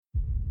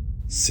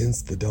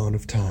Since the dawn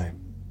of time,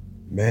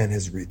 man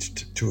has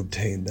reached to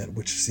obtain that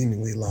which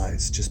seemingly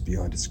lies just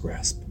beyond his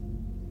grasp.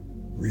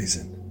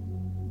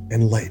 Reason,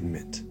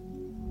 enlightenment,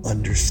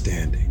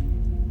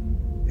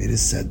 understanding. It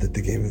is said that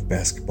the game of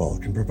basketball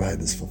can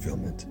provide this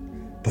fulfillment,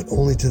 but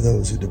only to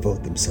those who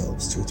devote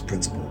themselves to its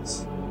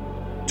principles,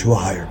 to a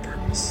higher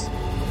purpose,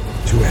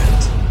 to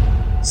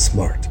end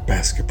smart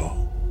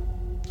basketball.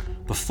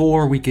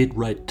 Before we get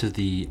right to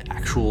the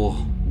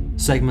actual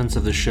segments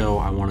of the show,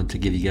 I wanted to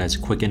give you guys a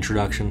quick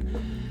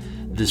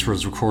introduction. This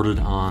was recorded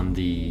on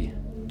the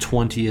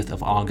 20th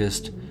of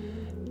August,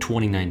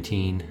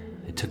 2019.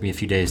 It took me a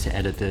few days to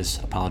edit this.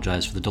 I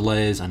apologize for the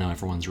delays. I know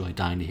everyone's really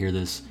dying to hear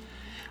this.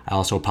 I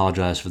also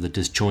apologize for the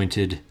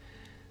disjointed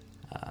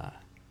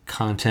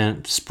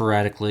content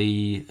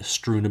sporadically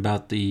strewn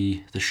about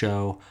the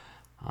show.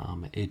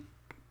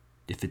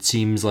 If it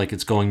seems like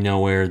it's going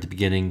nowhere at the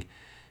beginning,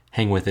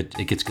 hang with it.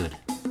 It gets good.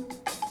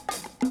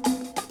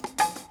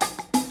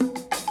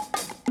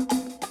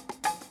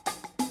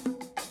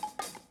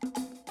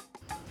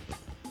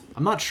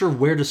 I'm not sure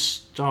where to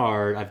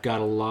start. I've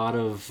got a lot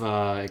of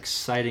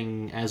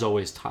exciting, as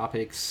always,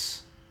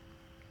 topics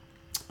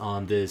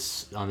on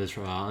this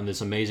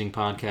amazing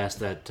podcast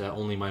that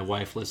only my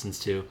wife listens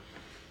to.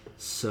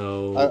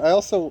 So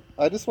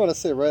I just want to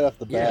say right off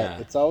the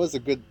bat,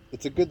 Yeah.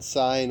 it's a good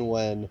sign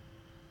when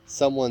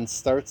someone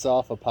starts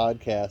off a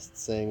podcast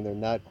saying they're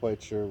not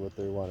quite sure what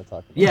they want to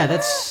talk about. Yeah,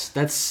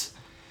 that's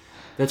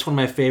one of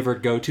my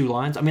favorite go-to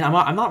lines. I mean,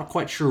 I'm not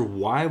quite sure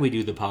why we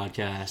do the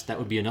podcast. That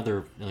would be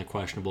another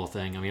questionable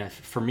thing. I mean,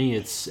 for me,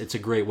 it's a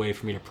great way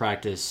for me to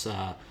practice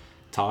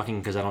talking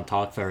because I don't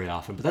talk very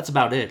often. But that's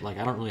about it. Like,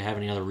 I don't really have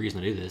any other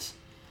reason to do this.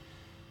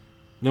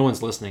 No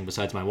one's listening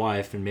besides my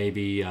wife and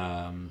maybe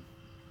a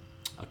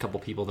couple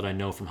people that I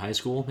know from high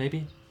school.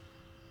 Maybe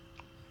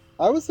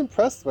I was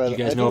impressed by that. You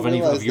guys know of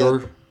any of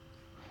your?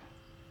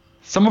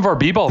 Some of our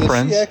b-ball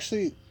friends.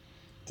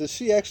 Does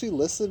she actually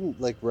listen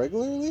like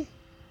regularly?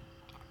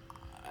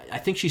 I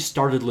think she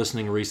started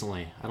listening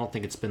recently. I don't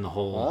think it's been the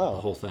whole Wow.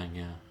 the whole thing.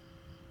 Yeah.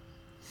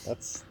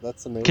 That's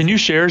amazing. Can you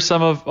share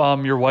some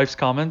of your wife's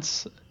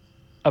comments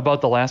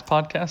about the last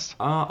podcast?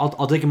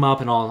 I'll dig them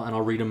up and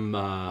I'll read them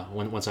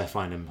once I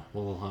find them.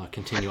 We'll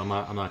continue. I'm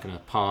not going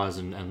to pause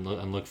and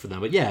look for them.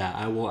 But yeah,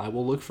 I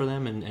will look for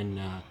them and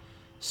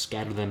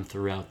scatter them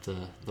throughout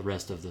the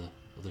rest of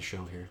the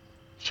show here.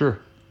 Sure.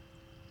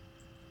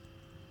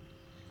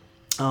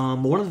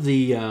 One of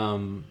the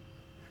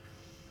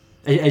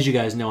as you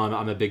guys know,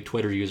 I'm a big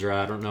Twitter user.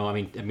 I don't know. I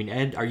mean,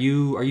 Ed,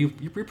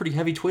 you're pretty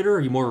heavy Twitter? Are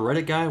you more a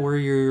Reddit guy? Where are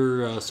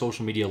your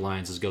social media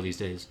alliances go these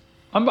days?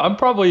 I'm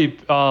probably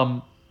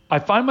I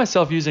find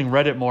myself using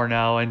Reddit more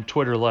now and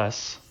Twitter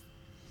less.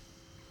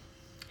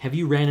 Have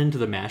you ran into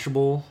the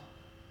Mashable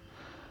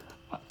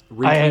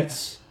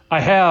retweets?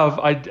 I have.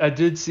 I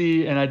did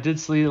see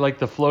like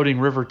the floating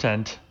river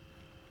tent,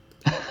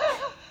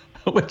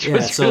 which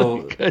was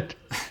really good.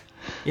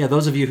 Yeah,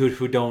 those of you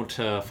who don't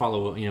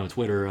follow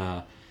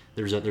Twitter,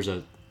 there's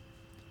a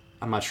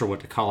I'm not sure what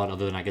to call it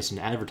other than I guess an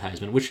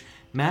advertisement. Which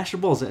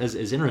Mashable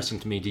is interesting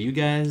to me.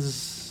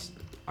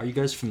 Are you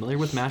guys familiar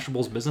with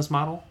Mashable's business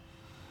model?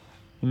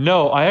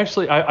 No, I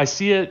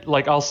see it,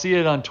 like I'll see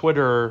it on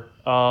Twitter,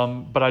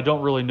 but I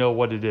don't really know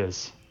what it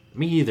is.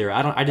 Me either.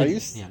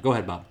 Go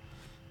ahead, Bob.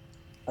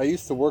 I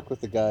used to work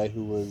with a guy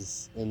who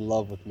was in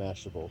love with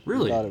Mashable.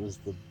 Really? He thought it was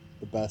the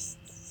best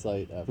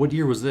site ever. What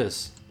year was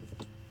this?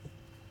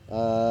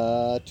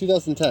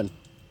 2010.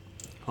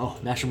 Oh,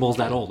 Mashable's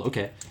that old.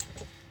 Okay.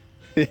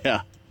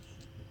 Yeah.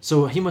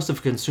 So he must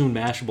have consumed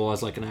Mashable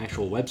as like an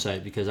actual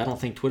website because I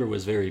don't think Twitter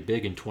was very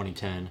big in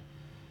 2010.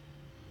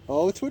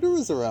 Oh, Twitter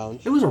was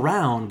around. It was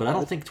around, but I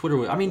don't think Twitter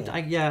was... I mean,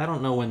 I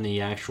don't know when the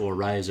actual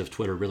rise of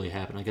Twitter really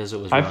happened. I guess it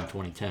was around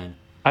 2010.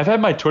 I've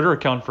had my Twitter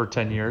account for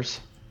 10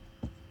 years.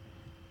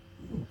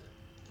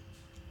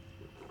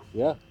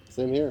 Yeah,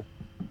 same here.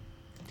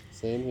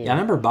 Yeah, I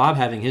remember Bob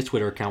having his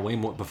Twitter account way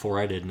more before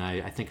I did, and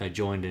I think I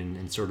joined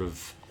in sort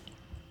of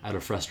out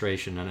of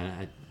frustration,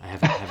 and I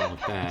haven't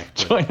looked back.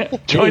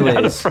 Join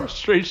out of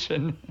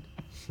frustration.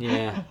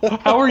 Yeah.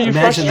 How are you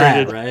Imagine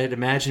frustrated? that, right?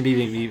 Imagine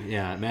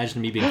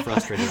me being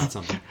frustrated on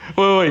something.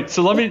 Wait.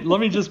 So let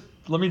me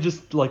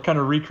just like kind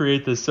of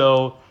recreate this.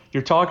 So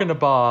you're talking to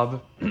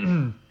Bob.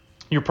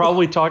 You're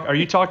probably Are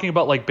you talking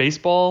about like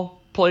baseball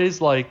plays?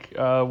 Like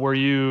were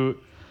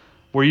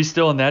you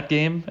still in that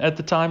game at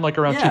the time, like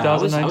around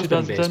 2009, I was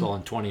 2010? baseball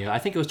in I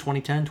think it was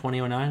 2010,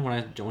 2009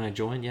 when I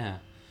joined. Yeah.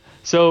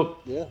 So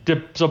Yeah.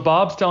 So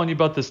Bob's telling you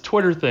about this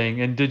Twitter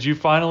thing, and did you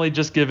finally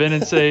just give in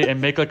and say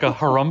and make like a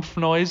harumph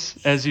noise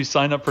as you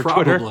sign up for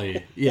Twitter?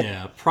 Probably.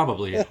 Yeah,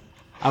 probably.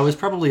 I was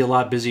probably a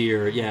lot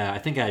busier. Yeah, I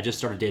think I had just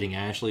started dating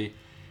Ashley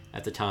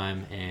at the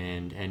time,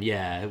 and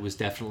yeah, it was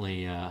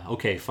definitely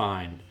okay,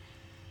 fine.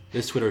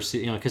 This Twitter,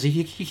 because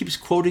he keeps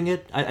quoting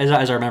it,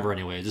 as I remember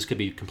anyway. This could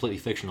be completely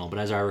fictional, but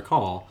as I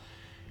recall,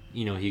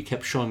 he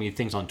kept showing me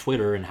things on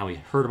Twitter and how he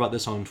heard about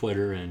this on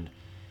Twitter and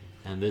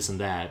this and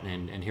that,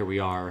 and here we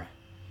are.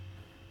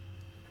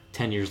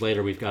 10 years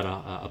later, we've got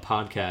a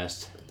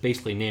podcast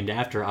basically named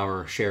after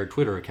our shared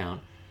Twitter account.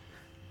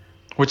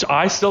 which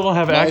I still don't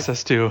have My-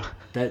 access to.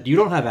 That you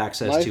don't have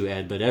access My- to,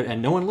 Ed,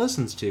 and no one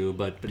listens to,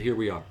 but here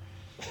we are.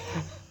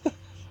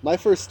 My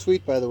first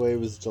tweet, by the way,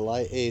 was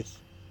July 8th,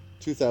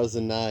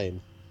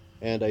 2009.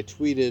 And I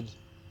tweeted,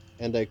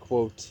 and I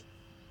quote,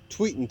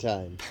 "Tweetin'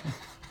 time."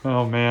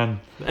 Oh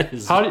man, That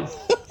is how did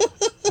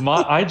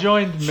I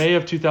joined May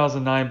of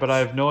 2009, but I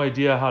have no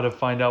idea how to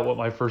find out what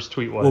my first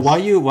tweet was.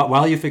 well.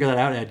 While you figure that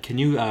out, Ed, can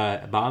you,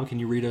 Bob? Can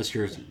you read us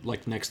your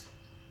next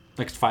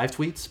 5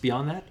 tweets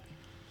beyond that?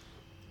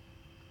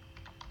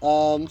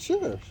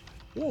 Sure.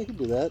 Yeah, I can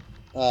do that.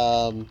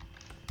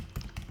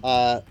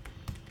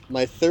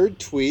 My third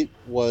tweet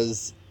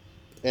was,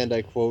 and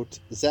I quote,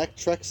 "Zach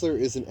Trexler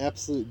is an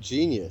absolute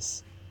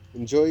genius.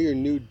 Enjoy your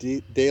new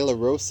De La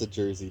Rosa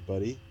jersey,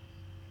 buddy."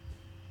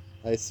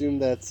 I assume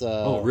that's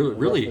Oh,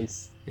 really?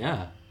 reference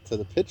Yeah, to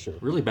the pitcher.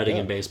 really betting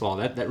Yeah. in baseball.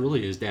 That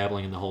really is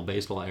dabbling in the whole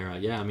baseball era.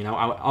 Yeah, I mean,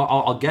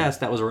 I'll guess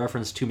that was a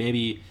reference to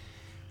maybe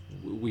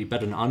we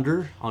bet an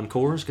under on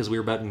Coors because we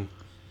were betting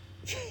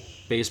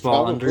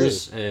baseball Probably.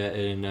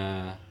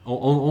 unders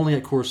only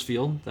at Coors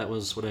Field. That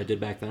was what I did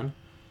back then.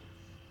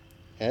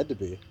 Had to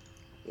be.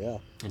 Yeah.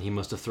 And he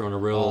must have thrown a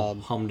real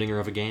humdinger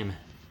of a game.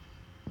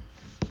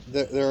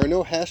 There are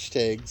no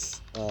hashtags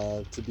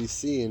to be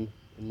seen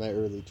in my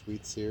early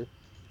tweets here.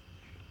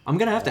 I'm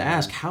gonna have to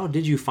ask, how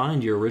did you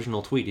find your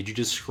original tweet? Did you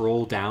just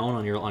scroll down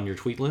on your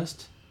tweet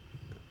list?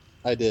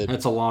 I did.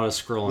 That's a lot of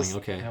scrolling. This-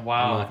 Okay, Yeah,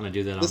 wow. I'm not gonna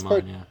do that This on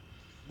part- mine. Yeah,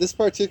 This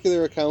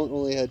particular account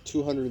only had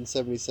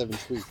 277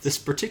 tweets. this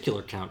particular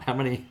account. How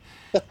many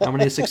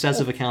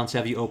successive accounts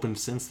have you opened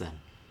since then?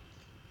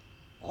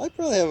 I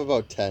probably have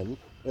about 10,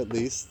 at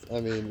least. I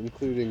mean,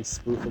 including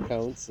spoof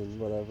accounts and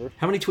whatever.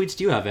 How many tweets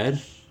do you have,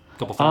 Ed? A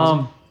couple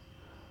thousand.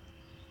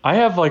 I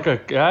have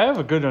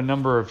a good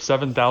number of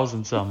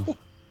 7,000 some.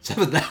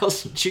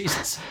 7,000.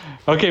 Jesus.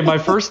 Okay, my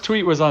first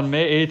tweet was on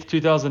May 8th,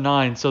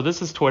 2009. So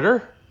this is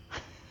Twitter?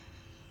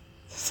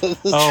 So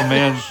this- Oh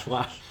man.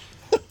 Wow.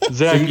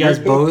 Zach, So you guys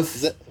you're- both.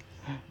 Za-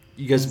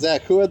 You guys.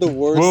 Zach, who had the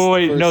worst?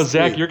 Wait, no, first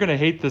Zach, tweet? you're gonna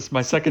hate this.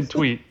 My second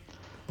tweet.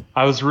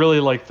 I was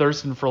really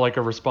thirsting for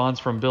a response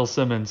from Bill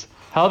Simmons.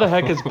 How the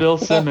heck is Bill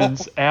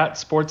Simmons at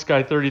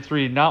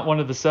SportsGuy33 not one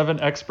of the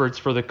 7 experts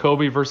for the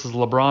Kobe versus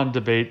LeBron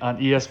debate on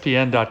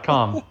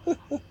ESPN.com?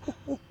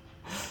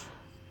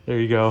 There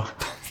you go.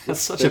 That's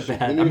such a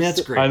bad. I And mean, you're that's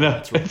st- great. I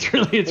know That's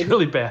really, it's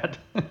really bad.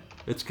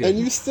 it's good. And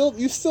you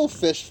still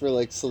fish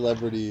for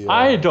celebrity.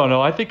 I don't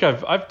know. I think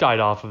I've died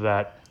off of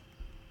that.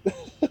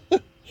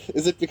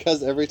 Is it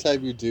because every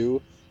time you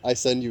do, I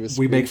send you a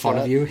We make fun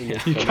screenshot of you. and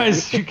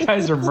Yeah. You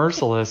guys are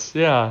merciless.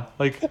 Yeah,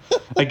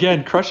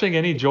 again, crushing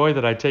any joy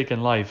that I take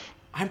in life.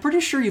 I'm pretty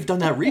sure you've done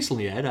that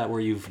recently, Ed, where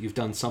you've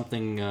done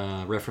something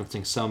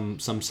referencing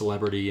some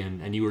celebrity,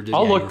 and you were just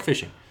I'll you look. were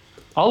fishing.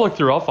 I'll look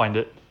through. I'll find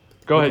it.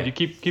 Go ahead.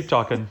 Okay. You keep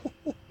talking.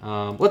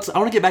 I want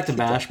to get back to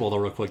Mashable though,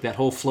 real quick. That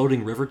whole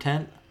floating river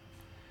tent.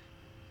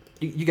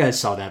 You guys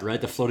saw that, right?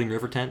 The floating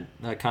river tent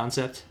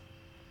concept.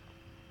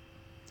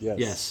 Yes.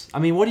 Yes. I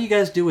mean, what do you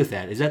guys do with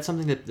that? Is that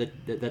something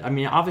that I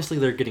mean, obviously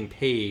they're getting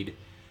paid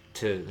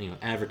to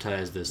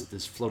advertise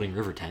this floating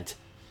river tent.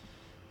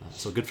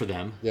 So good for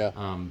them. Yeah.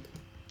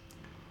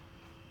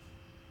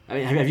 I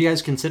mean, have you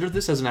guys considered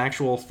this as an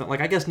actual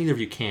I guess neither of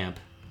you camp.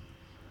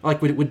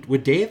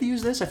 Would Dave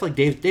use this? I feel like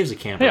Dave's a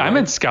camper. Hey, I'm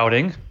right? in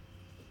scouting.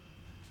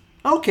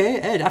 Okay,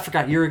 Ed, I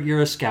forgot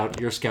you're a scout.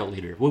 You're a scout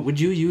leader. Would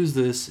you use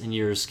this in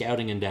your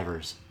scouting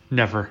endeavors?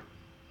 Never.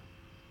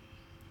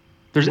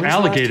 There's When's the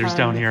last alligators time-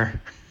 down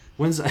here.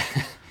 When's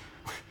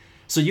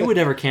So you would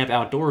never camp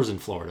outdoors in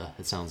Florida?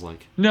 It sounds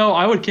like. No,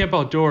 I would camp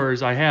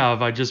outdoors. I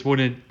have. I just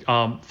wouldn't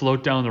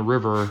float down the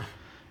river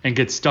and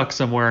get stuck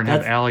somewhere and have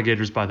That's-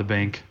 alligators by the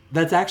bank.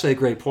 That's actually a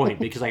great point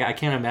because I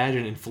can't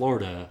imagine in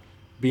Florida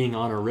being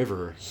on a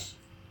river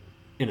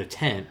in a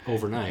tent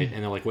overnight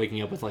and then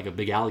waking up with a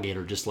big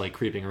alligator just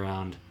creeping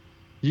around.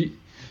 You,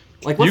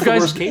 What's You the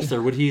guys- worst case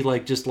there? Would he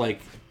just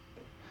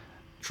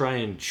try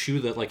and chew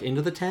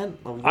into the tent?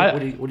 What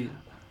do you?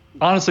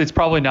 honestly, it's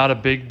probably not a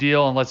big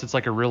deal unless it's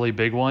a really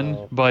big one.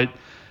 No. But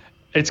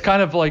it's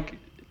kind of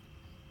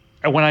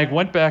when I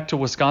went back to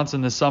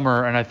Wisconsin this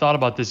summer and I thought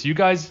about this, you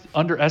guys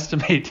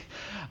underestimate.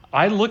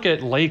 I look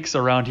at lakes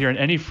around here and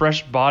any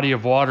fresh body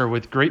of water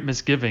with great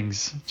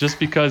misgivings, just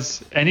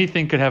because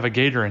anything could have a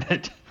gator in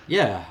it.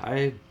 Yeah,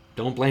 I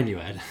don't blame you,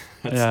 Ed.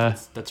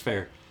 That's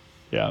fair.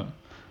 Yeah.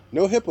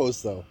 No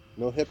hippos though.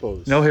 No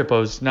hippos. No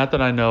hippos, not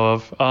that I know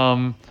of.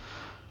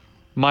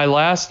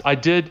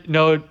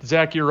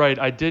 Zach, you're right.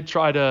 I did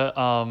try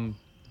to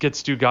get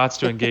Stu Gotts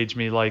to engage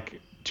me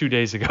 2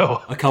 days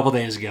ago. A couple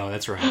days ago,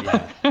 that's right.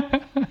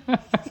 Yeah.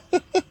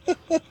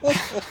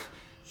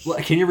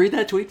 Can you read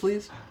that tweet,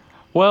 please?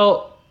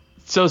 Well,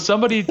 so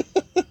somebody,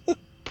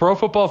 Pro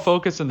Football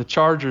Focus and the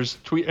Chargers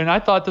tweet, and I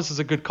thought this is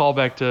a good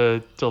callback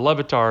to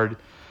Levitard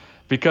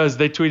because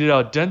they tweeted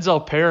out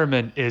Denzel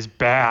Perriman is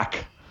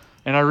back,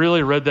 and I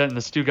really read that in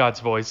the Stu Gotts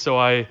voice. So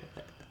I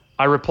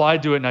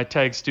replied to it and I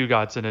tagged Stu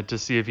Gotts in it to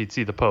see if he'd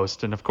see the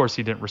post, and of course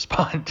he didn't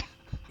respond.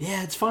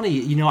 Yeah, it's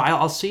funny.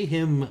 I'll see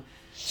him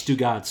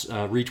Stugatz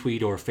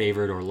retweet or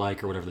favorite or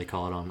like or whatever they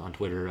call it on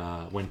Twitter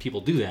when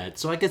people do that.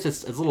 So I guess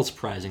it's a little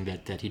surprising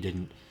that he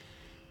didn't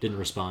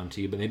respond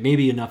to you, but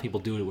maybe enough people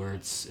do it where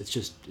it's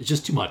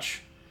just too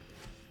much.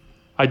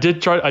 I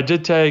did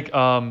tag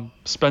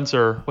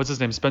Spencer. What's his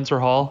name? Spencer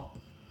Hall.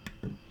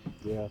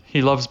 Yeah.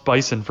 He loves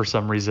bison for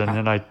some reason,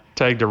 and I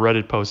tagged a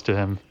Reddit post to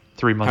him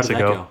 3 months How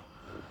did ago.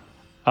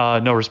 That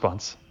go? No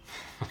response.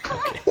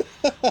 Okay.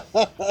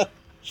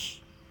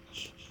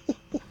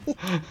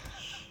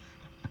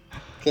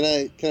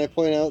 Can I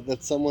point out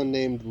that someone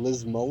named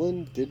Liz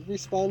Mullen did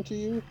respond to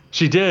you?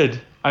 She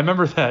did. I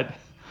remember that.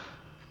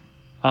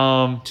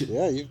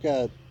 Yeah, you've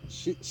got.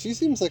 She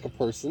seems like a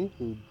person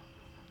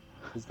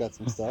who's got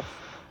some stuff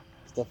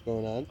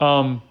going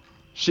on.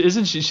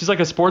 She's like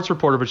a sports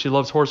reporter, but she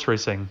loves horse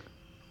racing.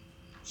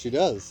 She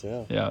does,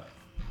 yeah. Yeah.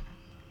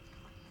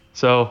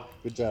 So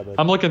Good job, Ed.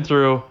 I'm looking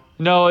through.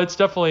 No, it's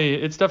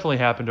definitely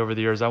happened over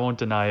the years. I won't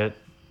deny it,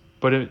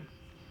 but it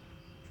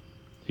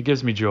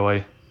gives me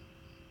joy.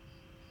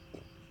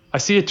 I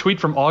see a tweet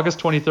from August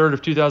 23rd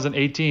of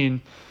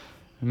 2018,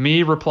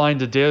 me replying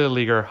to Daily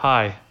Leaguer,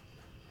 "Hi."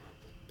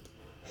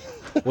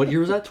 What year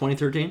was that?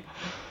 2013?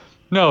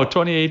 No,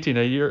 2018,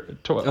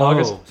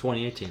 August.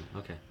 2018.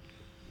 Okay.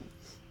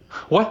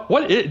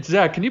 What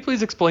Zach, can you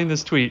please explain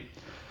this tweet?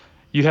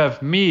 You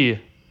have me,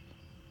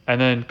 and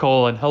then :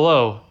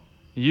 hello,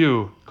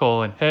 you,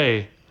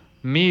 hey,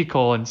 me,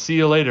 see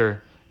you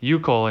later, you,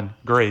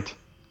 great.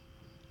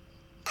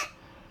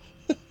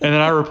 And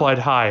then I replied,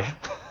 hi.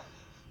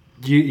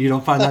 You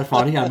don't find that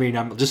funny? I mean,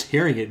 I'm just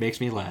hearing it makes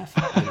me laugh.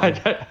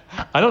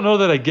 I don't know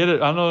that I get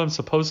it. I don't know that I'm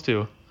supposed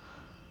to.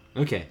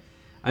 Okay.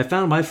 I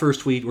found my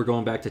first tweet. We're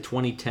going back to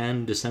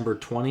 2010, December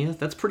 20th.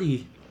 That's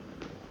pretty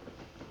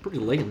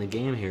late in the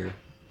game here.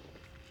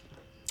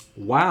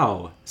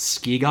 Wow.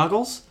 Ski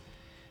goggles?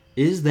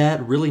 Is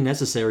that really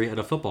necessary at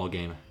a football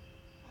game?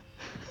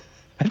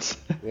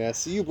 Yeah,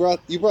 so you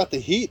brought the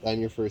heat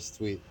on your first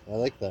tweet. I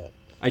like that.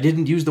 I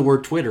didn't use the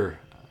word Twitter.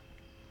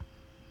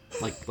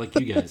 Like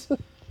you guys.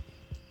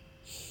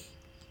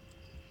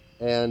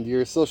 And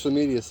your social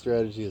media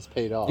strategy has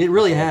paid off. It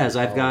really has.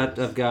 I've got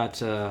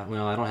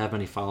well, I don't have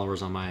many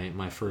followers on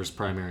my first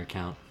primary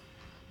account.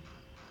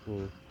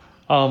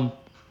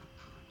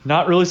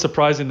 Not really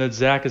surprising that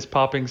Zach is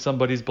popping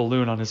somebody's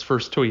balloon on his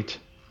first tweet.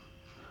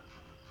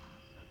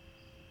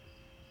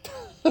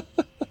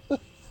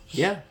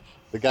 Yeah.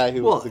 The guy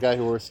who wore ski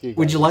goggles.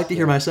 Would you like to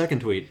hear my second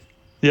tweet?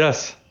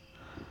 Yes.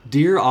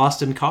 Dear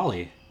Austin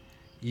Collie,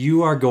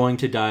 you are going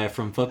to die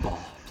from football.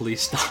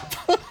 Please stop.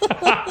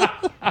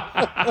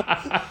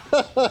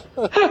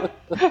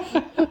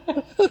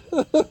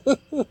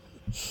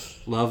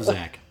 Love,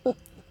 Zach.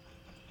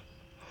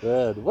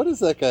 Ed, what is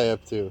that guy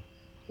up to?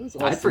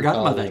 I'd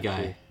forgotten about that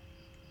guy.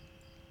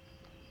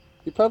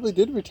 He probably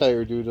did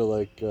retire due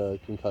to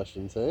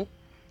concussions, eh?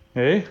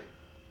 Hey?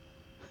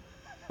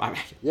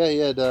 Yeah,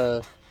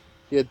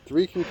 he had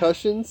 3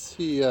 concussions.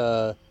 He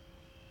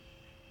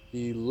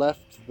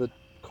left the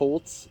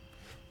Colts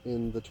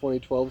in the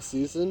 2012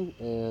 season,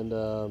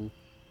 and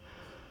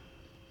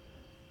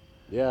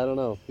yeah, I don't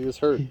know. He was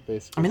hurt,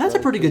 basically. I mean, that's a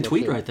pretty good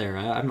tweet right there.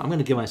 I'm going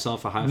to give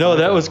myself a high five. No,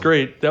 that was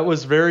great. That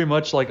was very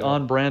much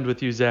on brand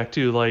with you, Zach,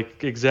 too.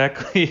 Like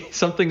exactly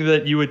something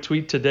that you would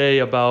tweet today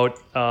about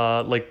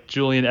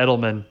Julian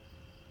Edelman.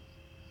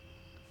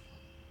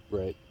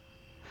 Right.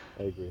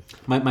 I agree.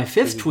 My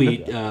fifth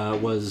tweet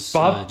was...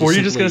 Bob, were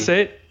you just going to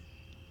say it?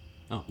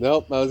 Oh.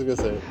 Nope, I wasn't going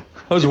to say it.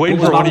 I was waiting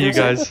for one of you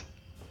guys.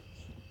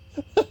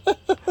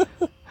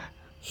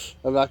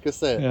 I'm not going to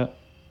say it. Yeah.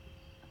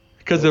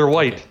 Because they're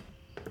white. Okay.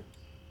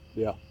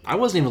 Yeah. I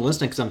wasn't even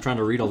listening because I'm trying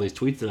to read all these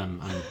tweets that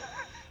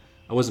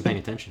I wasn't paying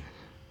attention.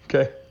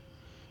 Okay.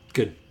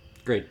 Good.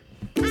 Great.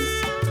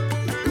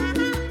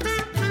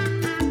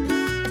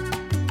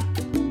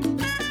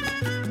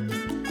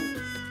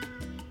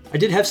 I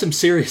did have some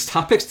serious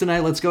topics tonight.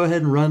 Let's go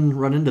ahead and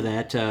run into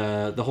that.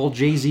 The whole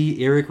Jay-Z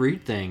Eric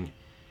Reed thing.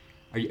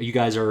 You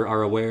guys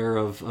are aware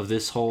of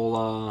this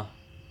whole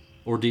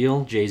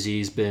ordeal?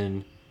 Jay-Z's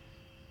been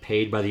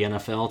paid by the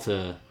NFL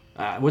to...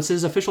 what's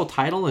his official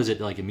title? Is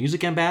it like a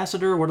music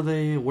ambassador? What are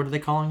they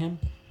calling him?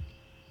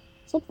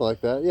 Something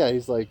like that. Yeah,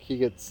 he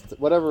gets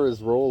whatever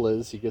his role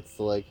is. He gets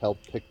to help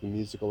pick the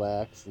musical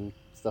acts and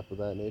stuff of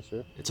that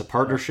nature. It's a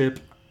partnership.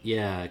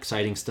 Yeah,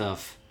 exciting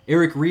stuff.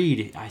 Eric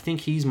Reed, I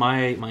think he's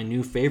my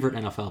new favorite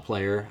NFL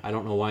player. I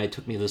don't know why it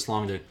took me this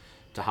long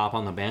to hop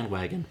on the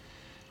bandwagon.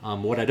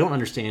 What I don't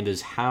understand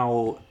is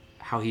how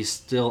he's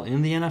still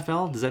in the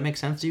NFL. Does that make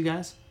sense to you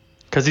guys?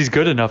 Because he's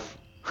good enough.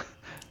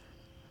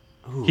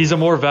 Ooh. He's a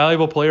more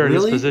valuable player in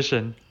his Really?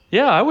 position.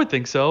 Yeah, I would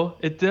think so.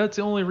 That's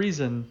the only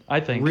reason, I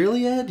think.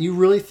 Really, Ed? You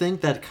really think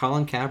that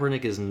Colin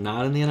Kaepernick is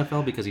not in the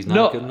NFL because he's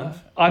not good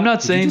enough? I'm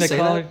not saying just that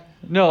say Colin.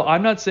 No,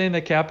 I'm not saying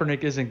that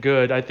Kaepernick isn't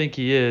good. I think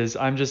he is.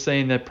 I'm just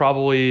saying that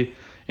probably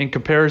in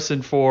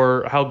comparison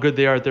for how good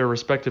they are at their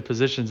respective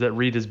positions, that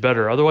Reed is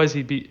better. Otherwise,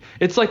 he'd be.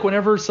 It's like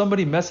whenever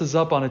somebody messes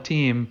up on a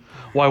team,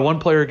 why one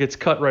player gets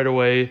cut right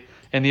away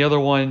and the other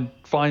one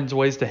finds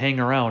ways to hang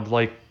around,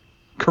 like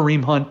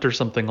Kareem Hunt or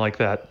something like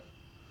that.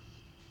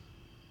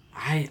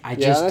 I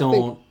just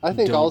don't. I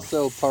think don't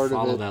also part of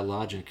follow it. that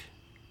logic.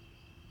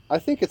 I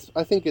think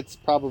it's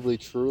probably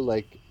true.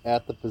 Like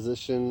at the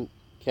position,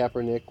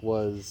 Kaepernick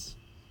was,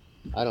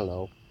 I don't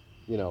know,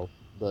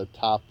 the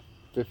top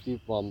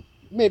 50. Well,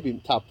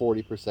 maybe top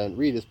 40%.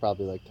 Reed is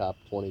probably like top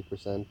 20%,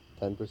 10%.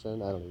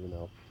 I don't even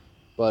know.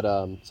 But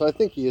so I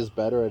think he is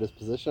better at his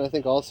position. I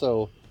think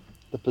also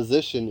the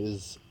position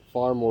is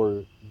far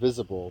more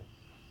visible.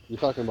 You're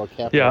talking about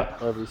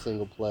Kaepernick every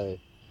single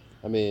play.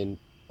 I mean,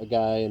 a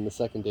guy in the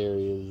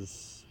secondary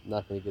is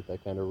not going to get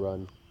that kind of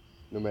run,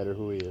 no matter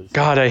who he is.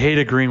 God, I hate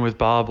agreeing with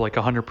Bob like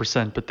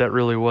 100%, but that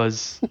really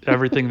was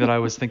everything that I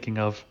was thinking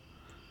of.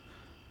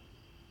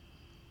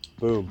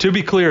 Boom. To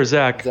be clear,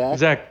 Zach,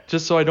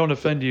 just so I don't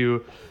offend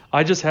you,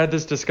 I just had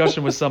this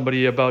discussion with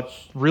somebody about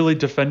really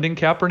defending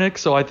Kaepernick,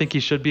 so I think he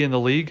should be in the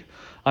league.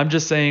 I'm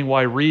just saying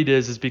why Reed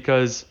is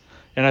because,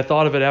 and I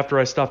thought of it after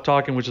I stopped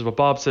talking, which is what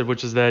Bob said,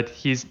 which is that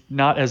he's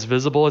not as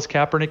visible as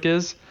Kaepernick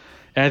is,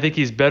 and I think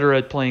he's better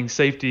at playing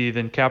safety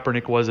than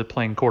Kaepernick was at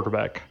playing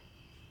quarterback.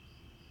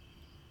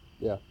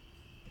 Yeah,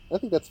 I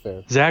think that's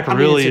fair. Zach I mean,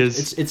 really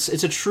it's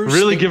a true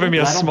really statement, giving me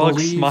a but I don't smug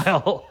believe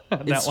smile.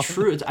 On It's that one.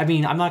 true. I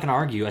mean, I'm not going to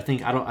argue.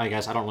 I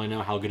guess I don't really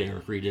know how good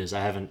Eric Reed is. I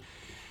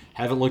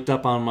haven't looked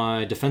up on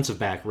my defensive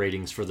back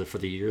ratings for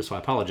the year, so I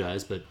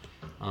apologize. But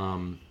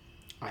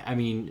I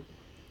mean,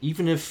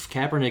 even if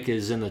Kaepernick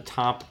is in the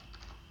top,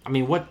 I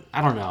mean, what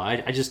I don't know. I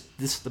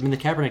mean, the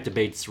Kaepernick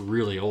debate's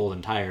really old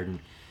and tired,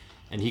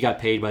 and he got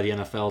paid by the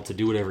NFL to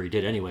do whatever he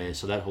did anyway.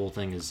 So that whole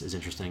thing is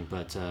interesting.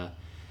 But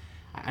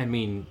I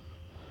mean,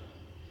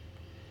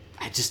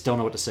 I just don't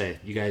know what to say.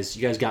 You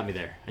guys got me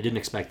there. I didn't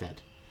expect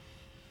that.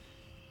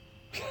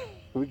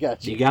 We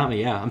got you. You got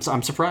me. Yeah,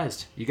 I'm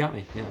surprised. You got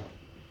me. Yeah.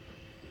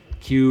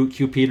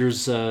 Cue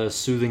Peter's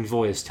soothing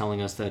voice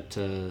telling us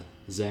that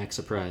Zach's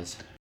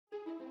surprised.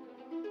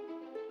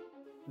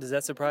 Does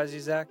that surprise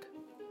you, Zach?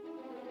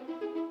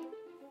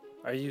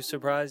 Are you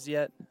surprised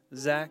yet,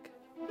 Zach?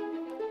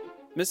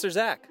 Mr.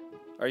 Zach,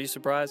 are you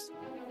surprised?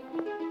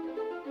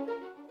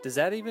 Does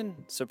that even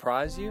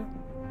surprise you?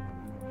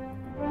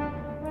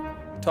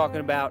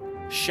 Talking about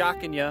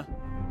shocking ya.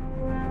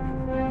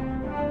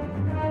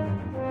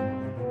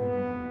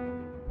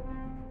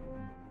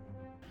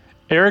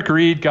 Eric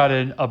Reed got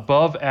an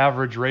above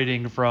average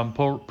rating from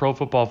Pro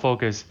Football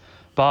Focus.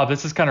 Bob,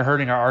 this is kind of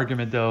hurting our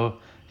argument though.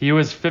 He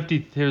was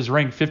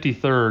ranked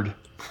 53rd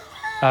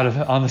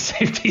on the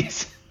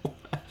safeties.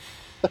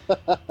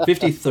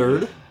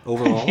 53rd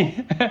overall.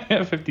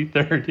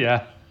 53rd,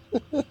 yeah.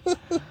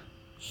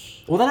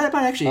 Well, that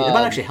might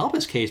actually help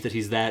his case that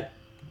he's that.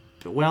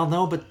 Well,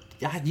 no, but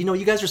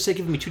you guys are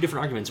giving me two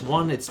different arguments.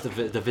 One, it's the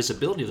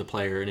visibility of the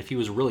player, and if he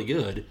was really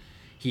good,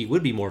 he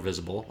would be more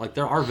visible. Like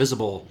there are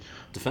visible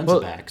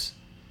defensive backs.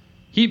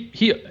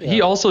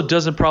 He also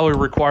doesn't probably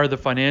require the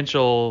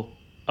financial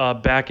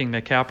backing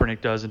that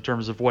Kaepernick does in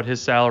terms of what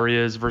his salary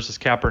is versus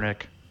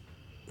Kaepernick.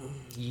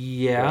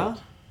 Yeah. Right.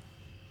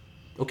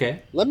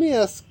 Okay.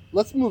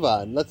 Let's move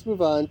on. Let's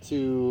move on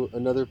to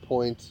another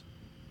point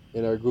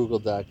in our Google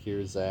Doc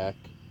here, Zach,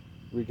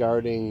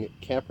 regarding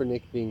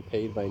Kaepernick being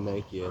paid by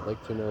Nike. I'd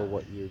like to know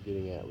what you're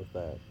getting at with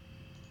that.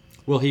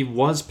 Well, he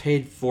was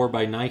paid for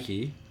by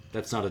Nike.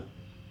 That's not a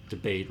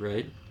debate,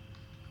 right?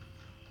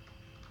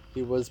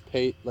 He was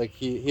paid, like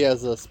he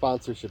has a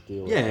sponsorship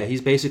deal. Yeah,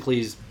 he's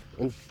basically.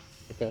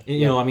 Okay.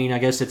 You know, I mean, I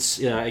guess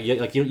it's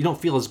like you don't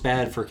feel as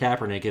bad for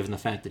Kaepernick given the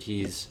fact that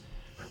he's.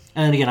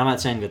 And again, I'm not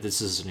saying that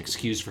this is an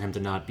excuse for him to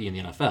not be in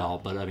the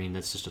NFL, but I mean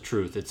that's just the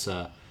truth. It's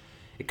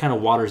it kind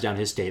of waters down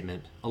his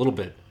statement a little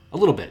bit.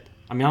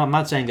 I mean, I'm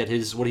not saying that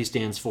what he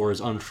stands for is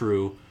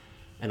untrue,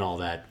 and all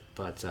that,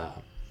 but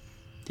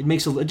it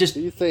makes it just.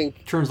 Do you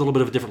think turns a little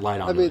bit of a different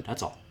light on it?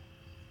 That's all.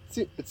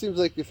 It seems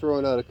like you're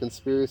throwing out a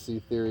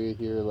conspiracy theory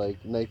here,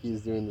 like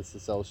Nike's doing this to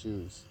sell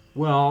shoes.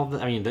 Well,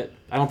 I mean,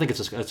 I don't think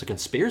it's a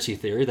conspiracy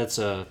theory. That's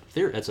a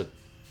theory. That's a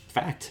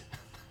fact.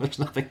 There's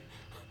nothing.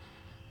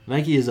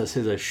 Nike is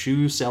a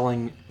shoe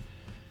selling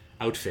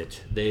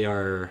outfit. They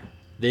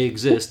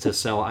exist to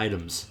sell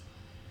items.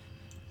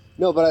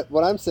 No, but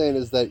what I'm saying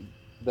is that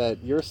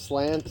your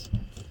slant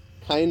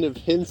kind of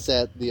hints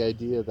at the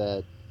idea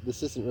that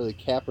this isn't really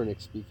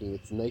Kaepernick speaking;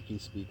 it's Nike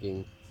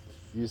speaking,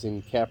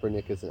 using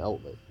Kaepernick as an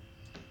outlet.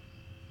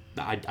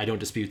 I don't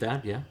dispute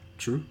that. Yeah,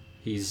 true.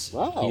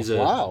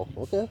 Wow.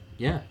 Okay.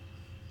 Yeah.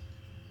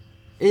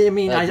 I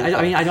mean,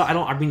 I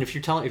don't. I mean, if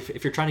you're trying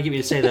to get me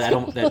to say that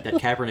that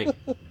Kaepernick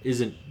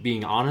isn't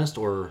being honest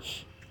or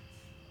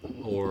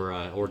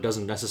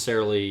doesn't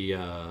necessarily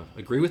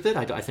agree with it,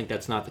 I think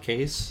that's not the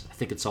case. I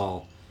think it's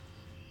all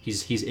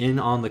he's in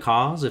on the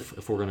cause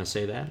if we're gonna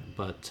say that.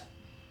 But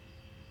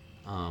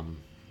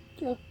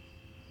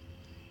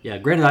yeah.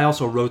 Granted, I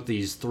also wrote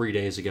these 3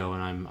 days ago,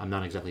 and I'm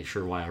not exactly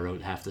sure why I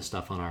wrote half this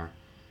stuff on our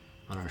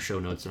show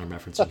notes that I'm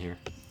referencing here.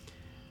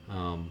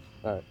 All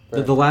right,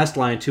 the last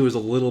line too is a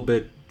little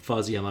bit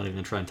fuzzy. I'm not even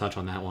gonna try and touch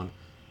on that one.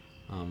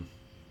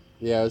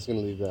 Yeah, I was gonna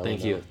leave that.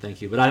 Thank one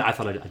you. But I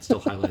thought I'd still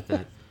highlight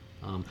that.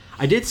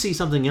 I did see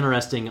something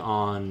interesting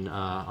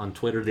on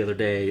Twitter the other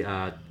day.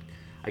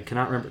 I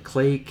cannot remember.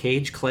 Clay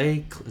Cage.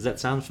 Clay. Does that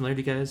sound familiar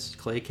to you guys?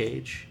 Clay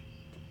Cage.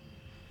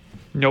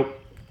 Nope.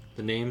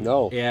 The name?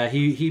 No. Yeah,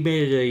 he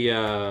made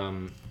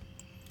a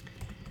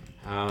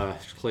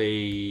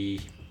Clay.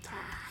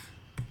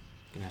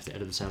 Gonna have to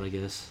edit this out, I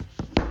guess.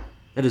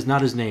 That is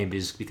not his name,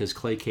 because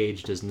Clay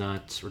Cage does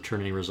not return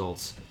any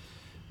results.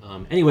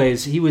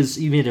 Anyways, he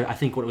made I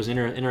think what was an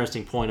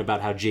interesting point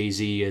about how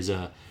Jay-Z as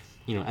a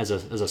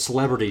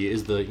celebrity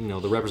is the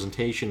the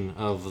representation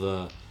of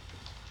the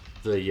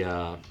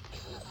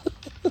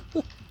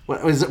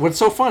what's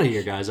so funny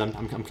here, guys?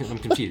 I'm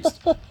confused.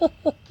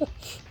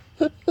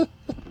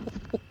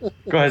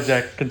 Go ahead,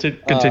 Zach.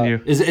 Continue.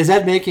 Is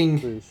that making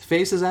Please.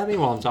 faces at me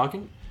while I'm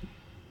talking?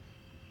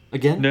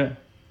 Again? No.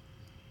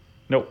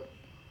 Nope.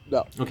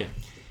 No. Okay.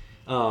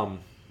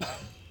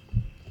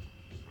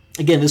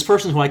 Again, this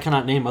person who I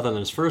cannot name other than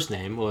his first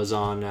name was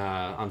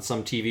on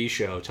some TV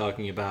show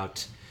talking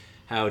about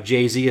how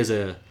Jay-Z as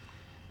a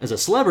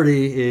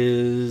celebrity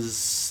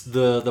is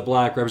the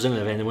black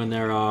representative, and when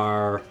there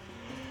are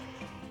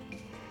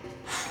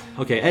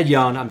Ed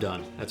Young, I'm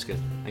done. That's good.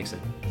 Thanks, Ed.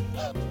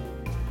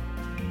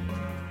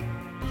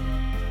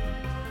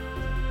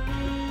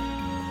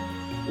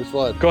 Which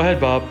one? Go ahead,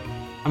 Bob.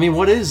 I mean,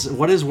 what is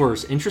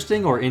worse,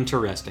 interesting or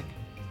interesting?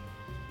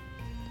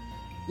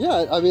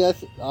 Yeah, I mean,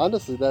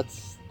 honestly,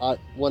 that's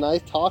when I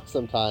talk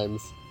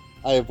sometimes,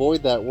 I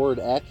avoid that word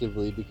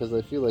actively because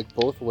I feel like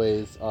both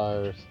ways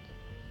are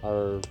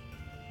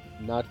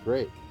not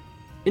great.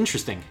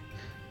 Interesting.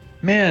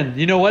 Man,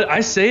 you know what?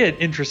 I say it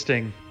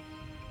interesting.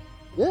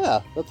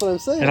 Yeah, that's what I'm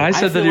saying. And I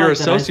said that feel you're like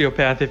a that I-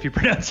 sociopath if you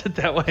pronounce it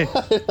that way.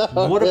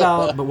 What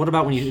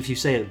about when if you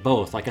say it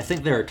both? Like, I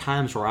think there are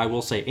times where I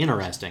will say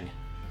interesting.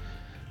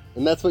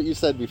 And that's what you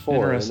said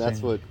before, and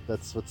that's Interesting.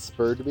 what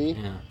spurred me.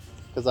 Yeah.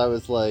 Because I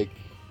was like,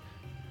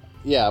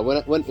 yeah,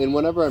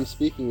 whenever I'm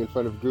speaking in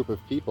front of a group of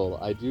people,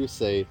 I do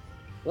say,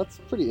 that's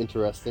pretty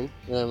interesting,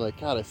 and I'm like,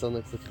 God, I sound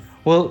like such.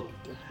 Well,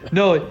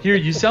 no, here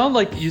you sound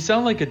like a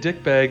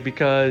dickbag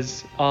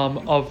because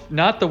of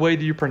not the way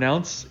that you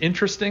pronounce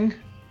interesting,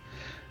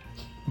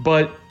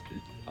 but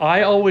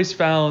I always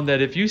found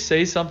that if you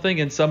say something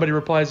and somebody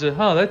replies,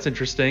 "Huh, that's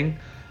interesting,"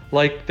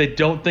 like they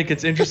don't think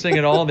it's interesting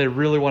at all and they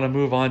really want to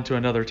move on to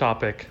another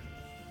topic.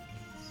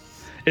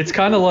 It's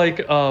kind of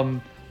like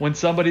when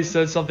somebody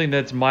says something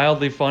that's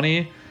mildly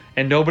funny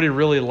and nobody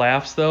really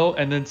laughs though,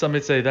 and then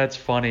somebody say that's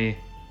funny.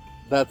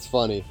 That's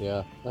funny.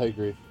 Yeah, I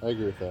agree. I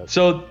agree with that.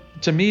 So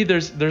to me,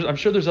 there's I'm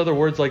sure there's other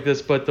words like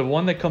this, but the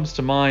one that comes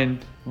to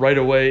mind right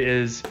away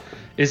is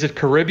it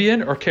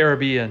Caribbean or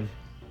Caribbean?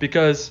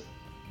 Because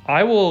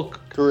I will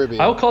Caribbean.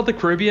 call it the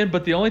Caribbean,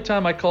 but the only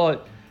time I call it,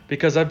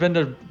 because I've been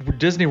to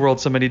Disney World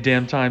so many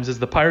damn times, is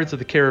the Pirates of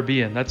the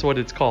Caribbean. That's what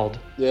it's called.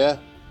 Yeah,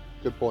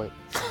 good point.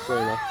 Fair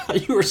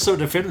enough. You were so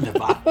definitive,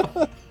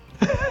 Bob.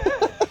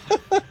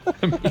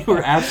 You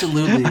were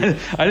absolutely.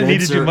 I didn't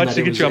need to do much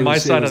to get you on my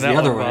side on that the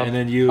other one, way, Bob. and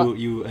then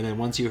and then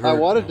once you heard,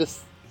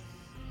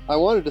 I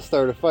wanted to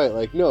start a fight.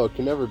 Like, no, it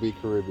can never be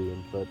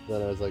Caribbean. But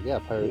then I was like, yeah,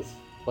 Pirates.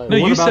 No, What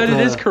you about said it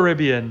the- is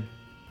Caribbean.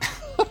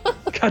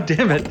 God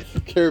damn it.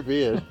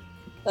 Caribbean.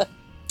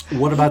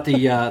 What about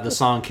the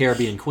song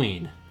Caribbean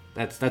Queen?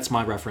 That's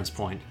my reference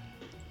point.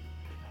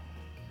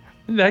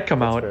 When did that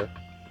come out? Fair.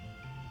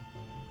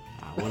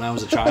 When I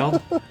was a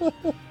child.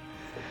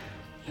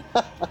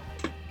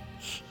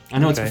 I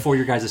know it's Okay. before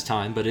your guys'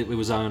 time, but it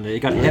was on. It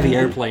got heavy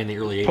airplay in the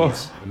early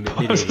 '80s, mid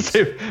I was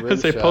 '80s. gonna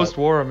say Rimshot.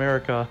 post-war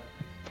America.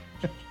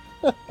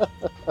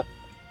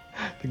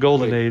 The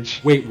golden age.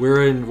 Wait,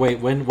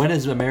 when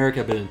has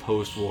America been in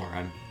post-war?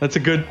 That's a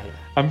good.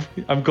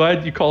 I'm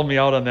glad you called me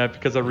out on that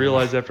because I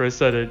realized after I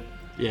said it.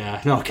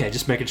 Yeah, no, okay,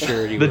 just making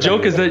sure. The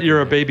joke is that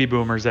you're a baby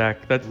boomer,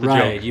 Zach. That's the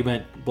right. joke. You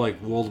meant like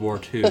World War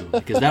II,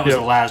 because that was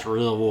Yep. the last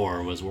real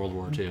war. Was World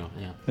War II?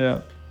 Yeah.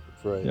 Yeah.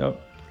 That's right.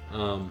 Yep.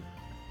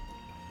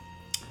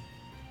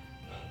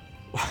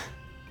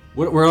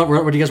 Where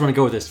do you guys want to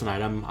go with this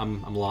tonight?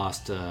 I'm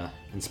lost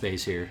in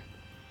space here.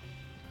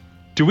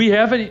 Do we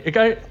have any?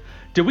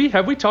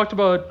 Have we talked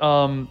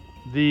about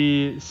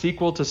the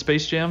sequel to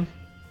Space Jam?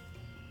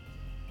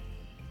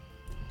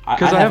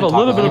 'Cause I have a haven't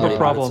little talked bit of to a anybody about it,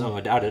 problem. so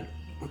I doubt it.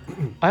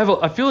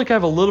 I feel like I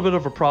have a little bit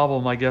of a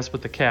problem, I guess,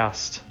 with the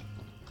cast.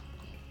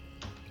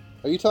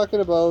 Are you talking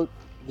about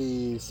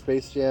the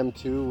Space Jam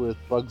 2 with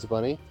Bugs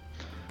Bunny?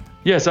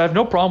 Yes, I have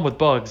no problem with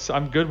Bugs.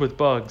 I'm good with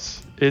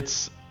Bugs.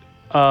 It's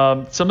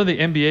some of the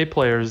NBA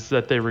players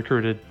that they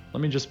recruited.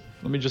 Let me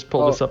just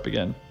pull this up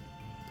again.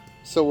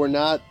 So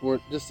we're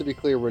just to be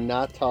clear, we're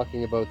not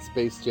talking about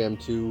Space Jam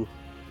 2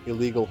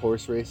 illegal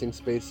horse racing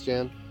Space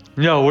Jam.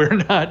 No, we're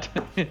not.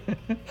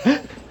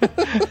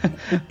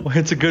 Well,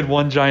 it's a good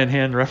one giant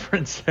hand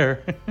reference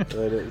there.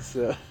 That is.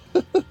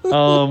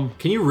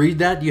 Can you read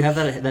that? Do you have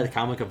that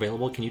comic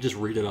available? Can you just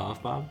read it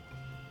off, Bob?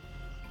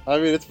 I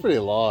mean, it's pretty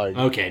long.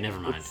 Okay, never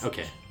mind. It's-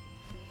 Okay.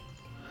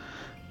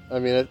 I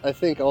mean, I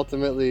think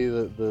ultimately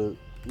the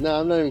no,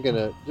 I'm not even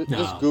gonna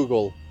just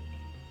No.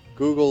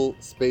 Google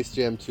Space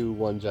Jam 2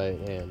 One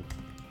Giant Hand.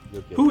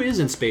 You'll get Who it. is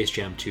in Space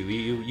Jam 2?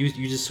 You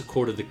just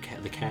quoted the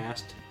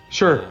cast.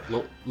 Sure.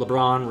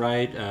 LeBron,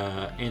 right?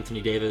 Anthony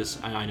Davis,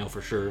 I know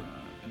for sure.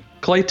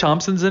 Klay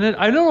Thompson's in it.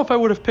 I don't know if I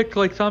would have picked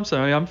Klay Thompson.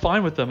 I mean, I'm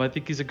fine with him. I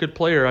think he's a good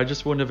player. I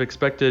just wouldn't have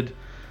expected.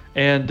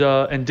 And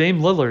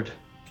Dame Lillard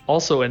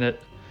also in it.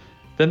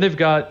 Then they've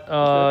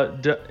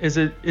got is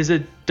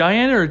it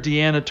Diana or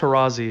Deanna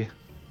Taurasi?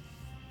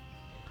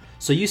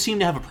 So you seem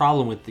to have a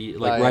problem with the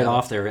right Diana.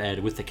 off there,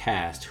 Ed, with the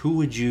cast.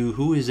 Who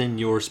is in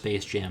your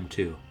Space Jam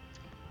 2?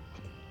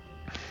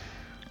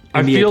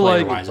 I NBA feel player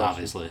like wise,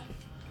 obviously.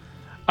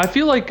 I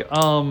feel like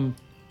so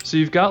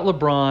you've got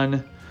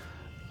LeBron.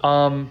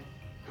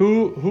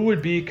 Who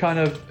would be kind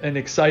of an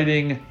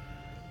exciting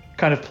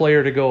kind of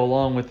player to go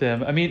along with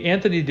him? I mean,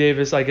 Anthony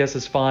Davis, I guess,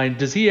 is fine.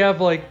 Does he have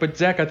but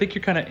Zach, I think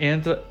you're kind of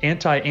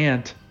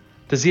anti-Ant.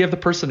 Does he have the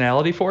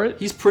personality for it?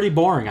 He's pretty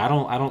boring.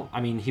 I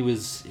mean, he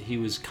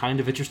was kind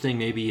of interesting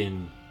maybe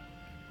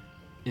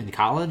in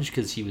college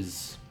because he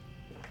was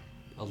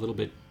a little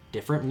bit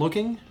different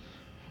looking.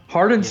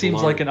 Harden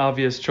seems like an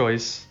obvious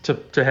choice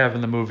to have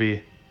in the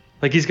movie.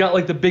 Like he's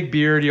got the big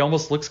beard. He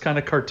almost looks kind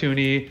of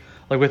cartoony,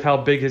 like with how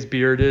big his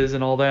beard is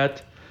and all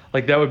that.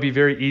 Like that would be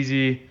very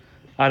easy.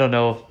 I don't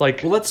know. Well,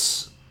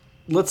 let's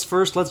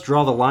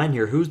draw the line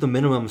here. Who's the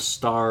minimum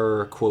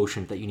star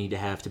quotient that you need to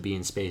have to be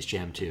in Space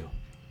Jam 2?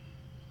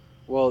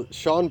 Well,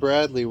 Sean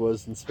Bradley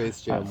was in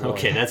Space Jam 1.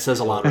 Okay, that says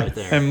a lot right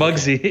there. and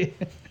Muggsy.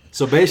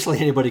 So basically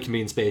anybody can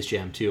be in Space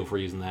Jam 2 if we're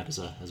using that as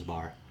a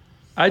bar.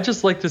 I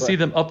just like to see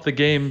them up the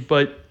game,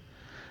 but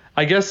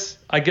I guess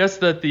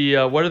that the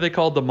what are they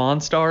called? The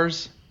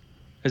Monstars?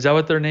 Is that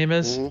what their name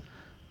is?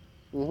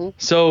 Mm-hmm. Mm-hmm.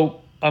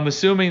 So I'm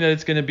assuming that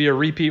it's going to be a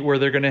repeat where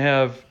they're going to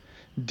have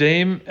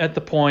Dame at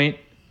the point,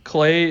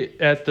 Klay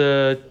at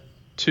the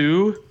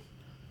 2,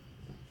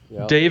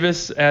 Yep.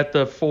 Davis at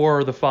the 4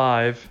 or the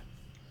 5,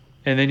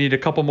 and they need a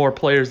couple more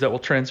players that will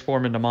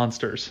transform into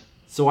monsters.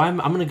 So I'm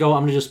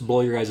gonna just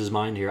blow your guys'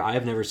 mind here. I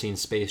have never seen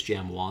Space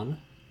Jam 1.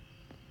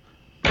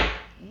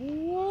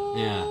 What?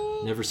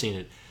 Yeah, never seen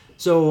it.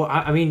 So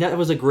I mean that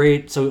was a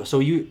great.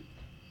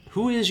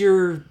 Who is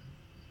your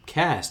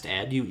cast,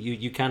 Ed?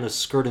 You kind of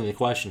skirting the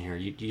question here.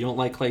 You don't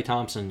like Klay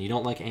Thompson. You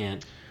don't like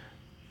Ant.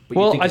 But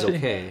you think he's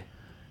okay.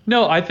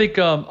 No, I think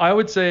I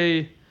would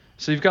say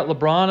so. You've got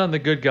LeBron on the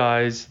good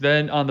guys.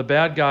 Then on the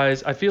bad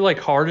guys, I feel like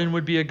Harden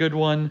would be a good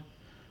one.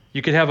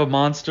 You could have a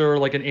monster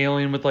like an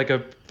alien with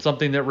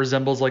something that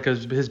resembles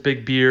his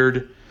big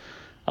beard.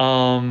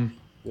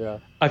 Yeah.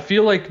 I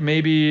feel like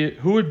maybe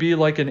who would be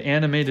like an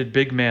animated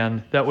big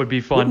man that would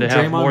be fun Wouldn't to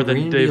have Draymond more than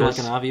Green Davis. be like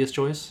an obvious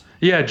choice?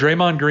 Yeah,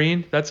 Draymond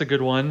Green, that's a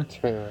good one.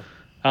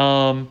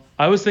 I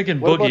was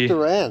thinking What Boogie. about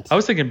Durant? I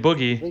was thinking I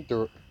Boogie.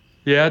 think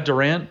Yeah,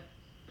 Durant.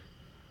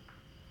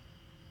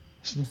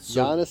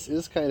 Giannis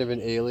is kind of an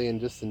alien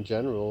just in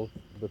general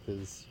with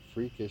his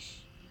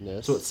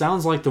freakishness. So it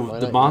sounds like the Why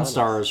not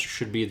Monstars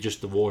should be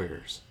just the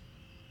Warriors.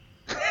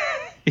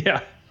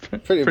 Yeah,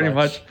 Pretty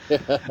much.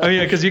 I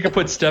mean, because you could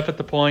put Steph at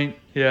the point.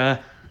 Yeah.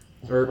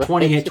 Or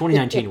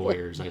 2019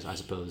 Warriors, I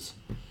suppose.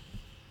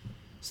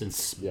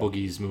 Since Yeah.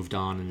 Boogie's moved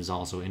on and is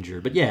also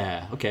injured. But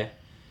yeah, okay.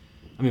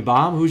 I mean,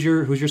 Bob, who's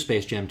your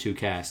Space Jam 2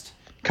 cast?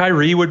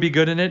 Kyrie would be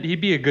good in it.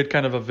 He'd be a good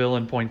kind of a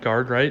villain point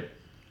guard, right?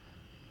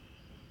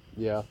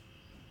 Yeah.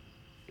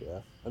 Yeah.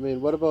 I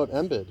mean, what about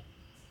Embiid?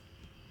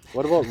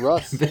 What about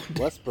Russ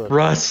Westbrook?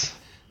 Russ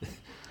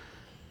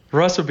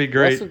would be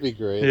great. Russ would be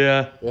great.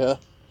 Yeah. Yeah.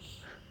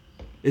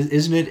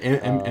 Isn't it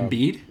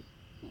Embiid?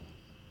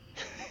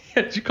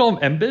 Did you call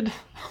him Embiid?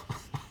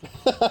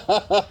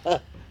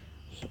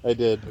 I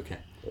did. Okay.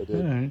 I did.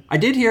 All right. I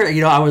did hear,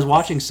 I was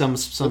watching some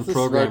is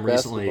program smart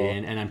recently,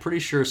 basketball. and I'm pretty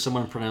sure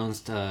someone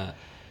pronounced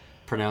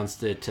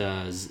it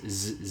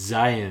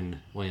Zion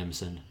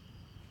Williamson.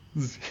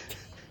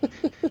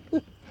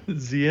 It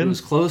Zion?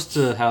 was close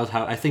to how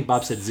I think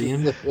Bob said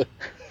Zion.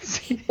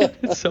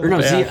 It's so Or no,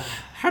 bad. Zion.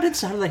 How did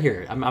I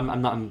hear it?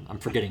 I'm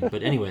forgetting.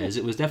 But anyways,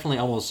 it was definitely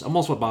almost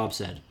what Bob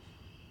said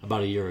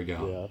about a year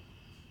ago. Yeah.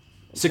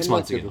 6 I'm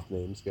months not good ago. with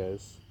names,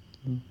 guys.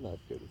 Not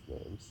good with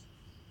names.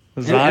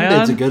 Embiid's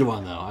a Zion? good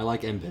one though. I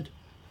like Embiid.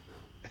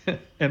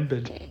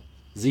 Embiid.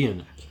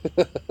 Zion.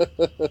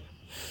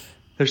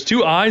 There's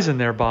 2 eyes in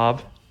there,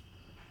 Bob.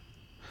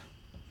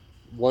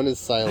 One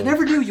is I silent.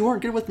 never knew you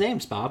weren't good with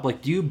names, Bob.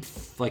 Like, do you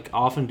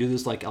often do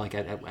this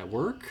at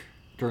work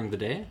during the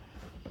day?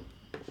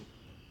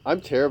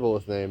 I'm terrible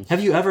with names.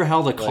 Have you ever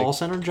held a call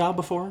center job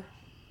before?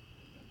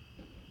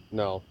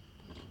 No.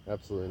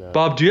 Absolutely not.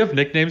 Bob, do you have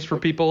nicknames for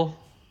people?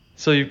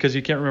 Because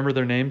you can't remember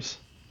their names?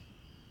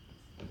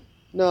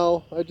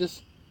 No, I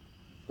just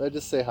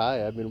say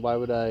hi. I mean, why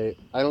would I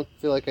don't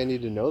feel like I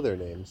need to know their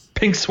names.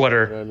 Pink You know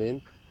sweater. what I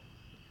mean?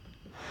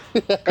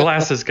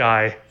 Glasses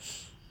guy.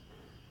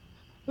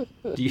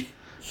 Do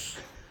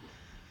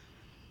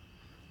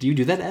you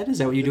do that, Ed? Is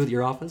that what you do with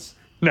your office?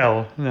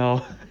 No.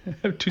 I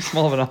have too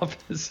small of an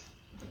office.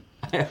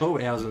 I was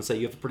going to say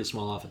you have a pretty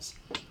small office.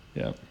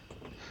 Yeah.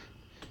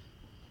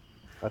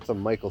 That's a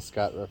Michael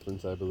Scott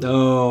reference, I believe.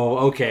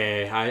 Oh,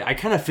 okay. I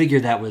kind of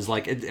figured that was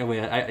like,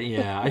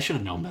 I should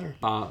have known better.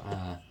 Bob,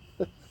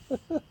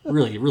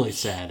 really, really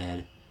sad,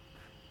 Ed.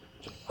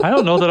 I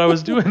don't know that I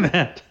was doing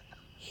that.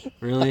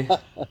 Really?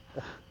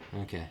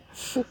 Okay.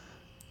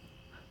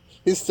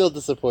 He's still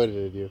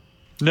disappointed in you.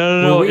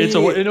 No. Were It's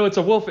we- it's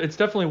a Will. It's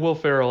definitely Will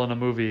Ferrell in a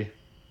movie.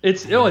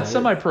 It's Yeah.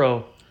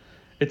 semi-pro.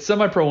 It's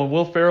semi-pro when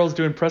Will Ferrell's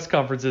doing press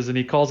conferences and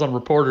he calls on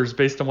reporters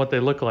based on what they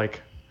look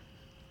like.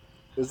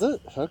 Is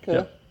it? Okay.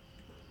 Yeah.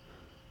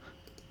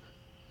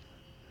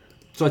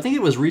 So I think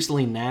it was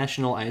recently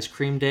National Ice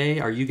Cream Day.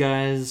 Are you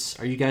guys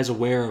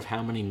aware of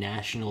how many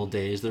national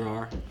days there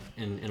are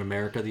in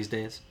America these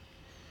days?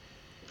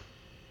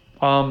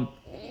 I'm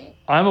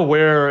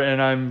aware,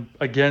 and I'm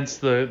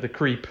against the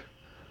creep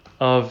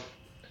of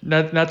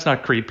that's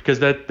not creep because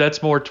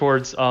that's more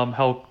towards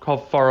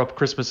how far up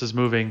Christmas is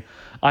moving.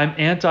 I'm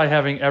anti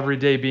having every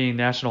day being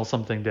National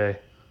Something Day.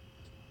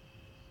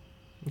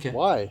 Okay.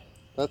 Why?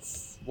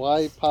 That's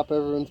why pop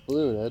everyone's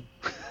balloon, Ed.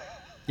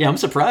 Yeah, I'm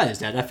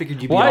surprised, Ed. I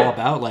figured you'd be Why- all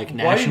about like Why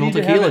do you National need to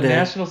have Tequila a Day.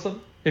 National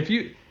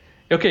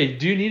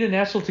do you need a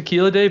National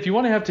Tequila Day? If you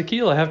want to have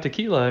tequila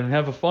and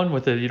have fun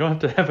with it. You don't have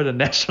to have it a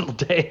national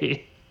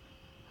day.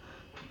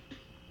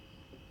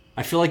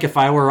 I feel like if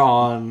I were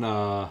on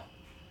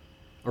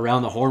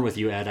Around the Horn with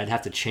you, Ed, I'd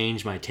have to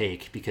change my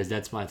take because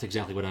that's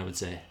exactly what I would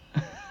say.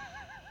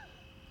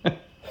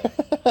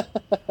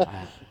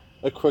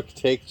 A quick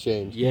take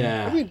change.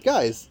 Yeah. I mean,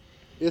 guys,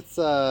 it's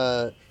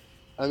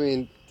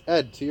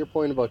Ed, to your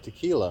point about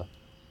tequila,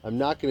 I'm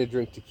not going to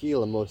drink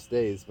tequila most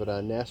days, but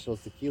on National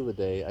Tequila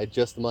Day, I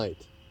just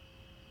might.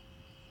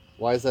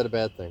 Why is that a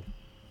bad thing?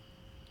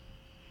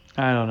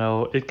 I don't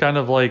know. It kind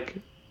of like,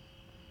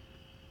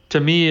 to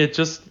me, it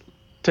just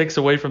takes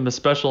away from the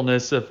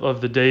specialness of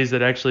the days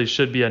that actually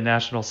should be a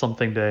National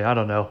Something Day. I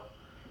don't know.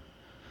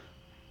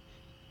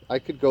 I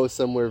could go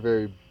somewhere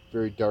very,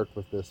 very dark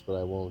with this, but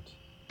I won't.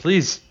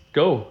 Please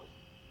go.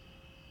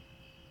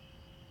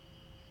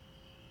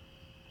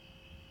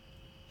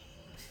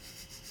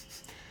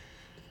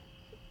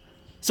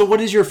 So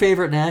what is your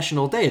favorite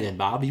national day then,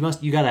 Bob? You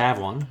got to have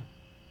one.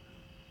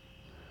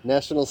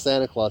 National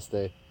Santa Claus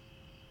Day,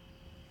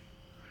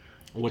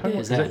 What day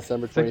is Is that- that?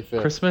 December Is that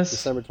 25th. Christmas?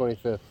 December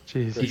 25th.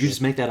 Jeez. Did you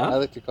just make that I up?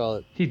 like to call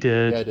it. He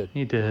did. Yeah, I did.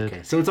 He did.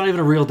 Okay, so it's not even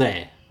a real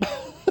day.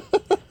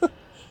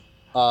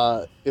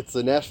 It's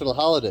a national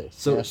holiday.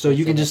 So National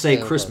you can just say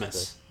Santa Claus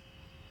Christmas. Day.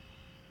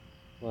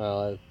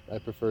 Well, I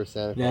prefer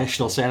Santa Claus.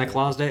 National Day. Santa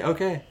Claus Day?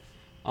 Okay.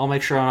 I'll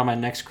make sure on my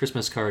next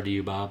Christmas card to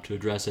you, Bob, to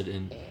address it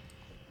in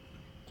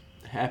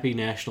Happy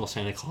National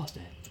Santa Claus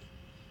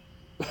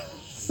Day.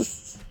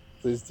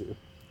 Please do.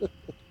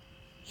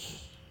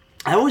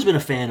 I've always been a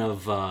fan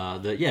of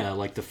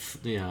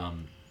the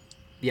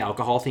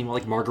alcohol theme.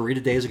 Like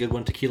Margarita Day is a good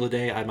one. Tequila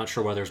Day. I'm not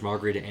sure why there's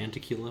margarita and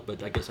tequila,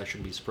 but I guess I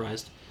shouldn't be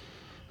surprised.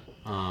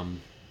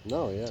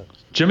 No, yeah.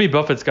 Jimmy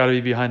Buffett's got to be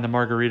behind the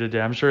Margarita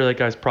Day. I'm sure that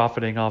guy's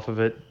profiting off of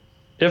it.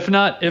 If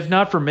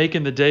not for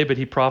making the day, but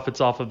he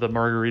profits off of the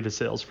margarita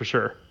sales for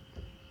sure.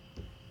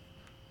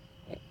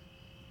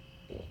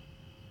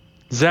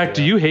 Zach,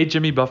 do you hate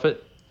Jimmy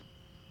Buffett?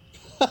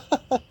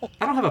 I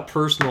don't have a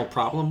personal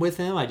problem with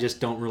him. I just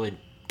don't really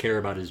care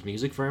about his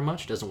music very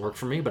much. It doesn't work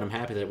for me, but I'm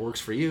happy that it works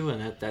for you,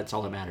 and that's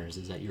all that matters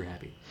is that you're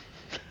happy.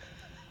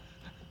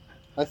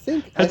 I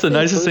think That's the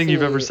nicest thing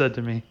you've ever personally- said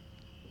to me.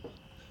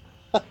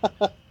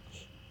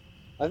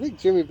 I think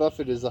Jimmy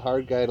Buffett is a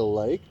hard guy to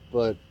like,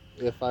 but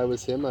if I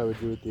was him, I would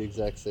do it the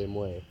exact same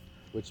way,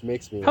 which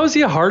makes me. How is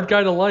he a hard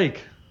guy to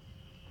like?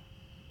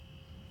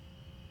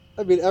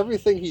 I mean,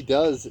 everything he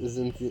does is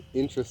in the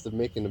interest of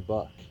making a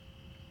buck.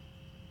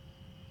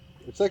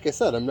 Which, like I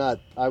said,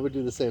 I would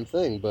do the same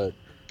thing, but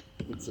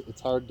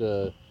it's hard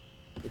to.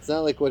 It's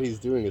not like what he's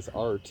doing is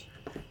art.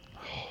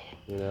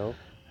 You know.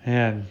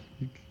 Man,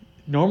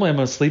 normally I'm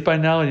gonna sleep by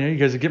now, and you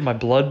guys are getting my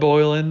blood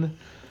boiling.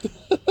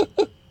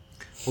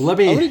 Well, let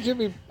How me many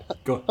Jimmy?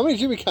 go. How many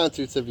Jimmy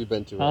concerts have you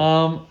been to?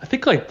 I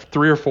think like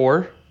 3 or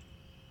 4.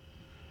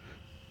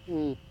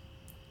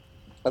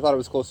 I thought it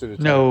was closer to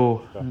 10.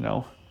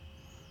 No.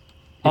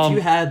 If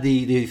you had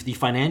the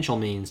financial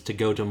means to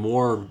go to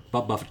more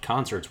Buffett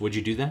concerts, would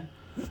you do that?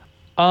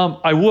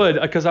 I would,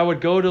 because I would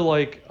go to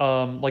like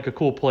a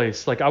cool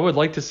place. Like I would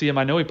like to see him.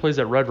 I know he plays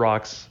at Red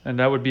Rocks, and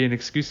that would be an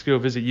excuse to go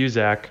visit you,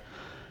 Zach.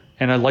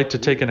 And I'd like to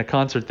take in a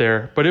concert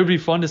there. But it would be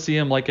fun to see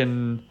him like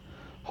in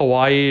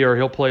Hawaii, or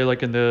he'll play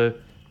like in the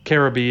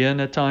Caribbean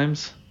at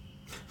times.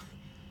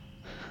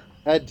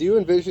 Ed, do you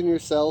envision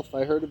yourself?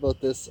 I heard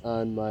about this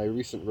on my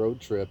recent road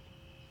trip.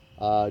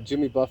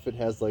 Jimmy Buffett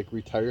has like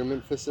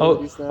retirement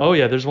facilities now. Oh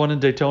yeah, there's one in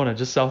Daytona,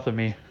 just south of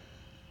me.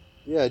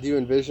 Yeah, do you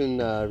envision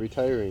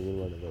retiring in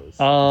one of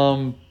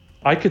those?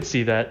 I could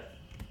see that.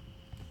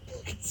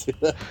 See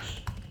that?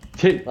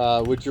 T-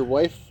 Would your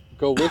wife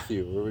go with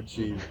you, or would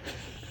she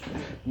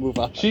move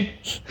on? I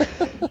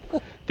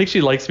think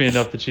she likes me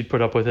enough that she'd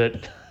put up with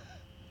it.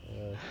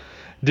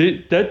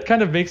 That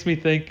kind of makes me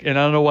think, and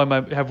I don't know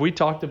why. Have we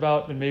talked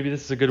about, and maybe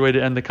this is a good way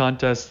to end the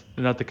contest,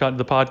 not the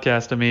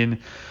podcast. I mean,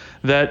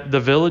 that the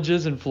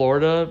Villages in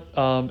Florida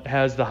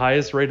has the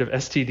highest rate of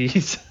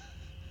STDs.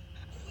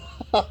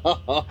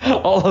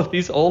 All of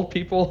these old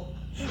people.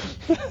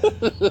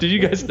 Do you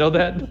guys know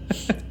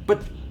that?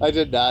 But I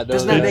did not know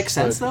Doesn't that. that make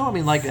sense though? I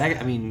mean, like,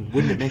 I mean,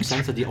 wouldn't it make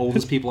sense that the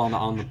oldest people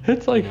on the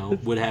It's like-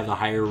 would have the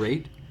higher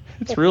rate?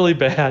 It's really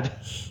bad.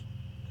 Is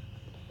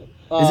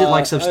it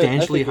like I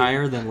substantially think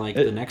higher than like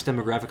the next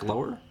demographic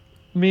lower?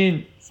 I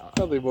mean, There's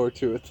probably more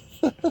to it.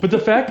 but the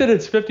fact that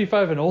it's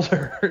 55 and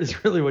older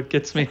is really what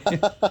gets me.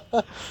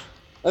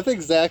 I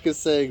think Zach is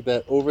saying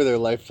that over their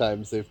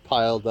lifetimes they've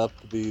piled up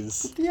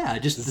these. Yeah,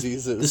 just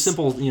Diseases. the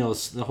simple,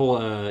 the whole,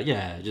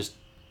 just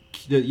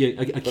the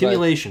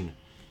accumulation.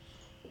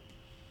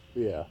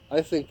 Yeah,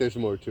 I think there's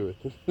more to it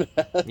than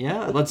that.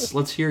 Yeah,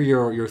 let's hear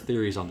your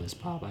theories on this,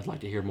 Bob. I'd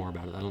like to hear more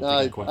about it. I don't think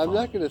I quite I'm follow.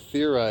 not going to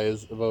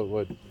theorize about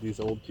what these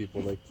old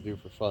people like to do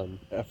for fun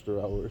after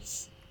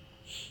hours.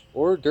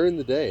 Or during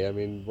the day. I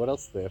mean, what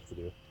else do they have to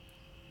do?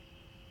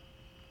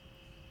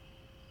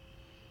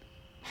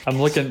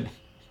 I'm looking.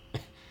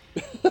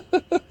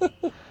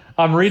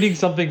 I'm reading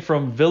something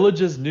from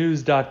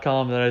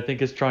villagesnews.com that I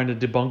think is trying to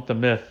debunk the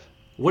myth.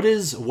 What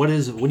is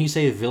when you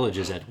say village?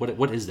 Is that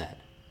what is that?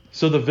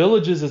 So the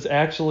Villages is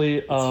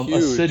actually a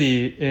huge.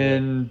 city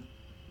in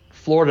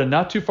Florida,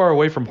 not too far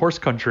away from horse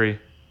country,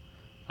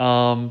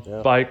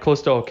 by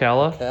close to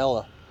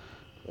Ocala.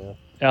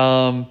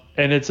 Ocala.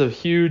 And it's a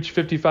huge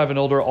 55 and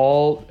older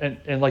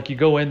and like you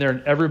go in there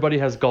and everybody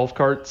has golf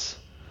carts.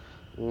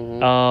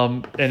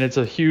 Mm-hmm. And it's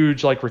a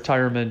huge like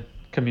retirement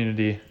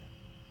community.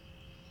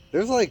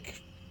 There's like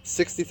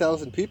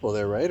 60,000 people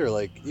there, right? Or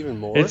like even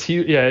more? It's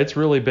huge. Yeah, it's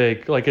really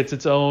big. Like it's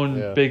its own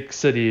Yeah. big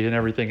city and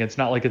everything. It's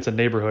not like it's a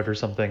neighborhood or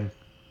something.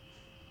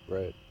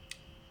 Right.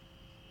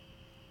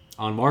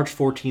 On March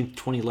 14th,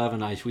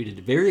 2011, I tweeted,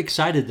 "Very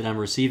excited that I'm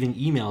receiving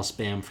email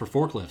spam for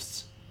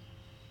forklifts."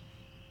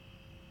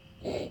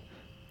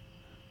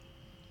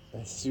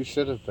 As you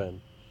should have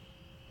been.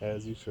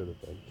 As you should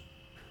have been.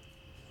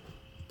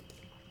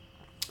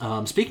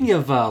 Speaking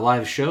of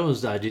live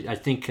shows, I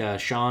think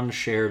Sean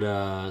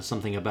shared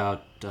something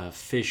about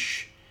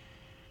Fish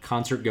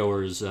concert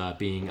goers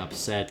being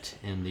upset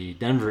in the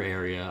Denver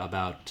area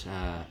about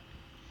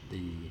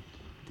the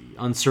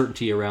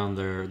uncertainty around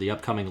the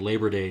upcoming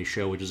Labor Day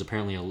show, which is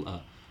apparently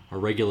a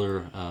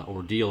regular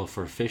ordeal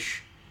for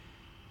Fish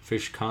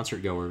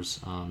concert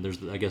goers. There's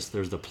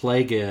the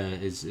plague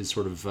is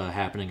sort of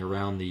happening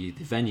around the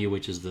venue,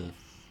 which is the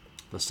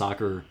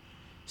soccer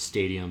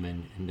stadium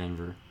in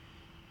Denver.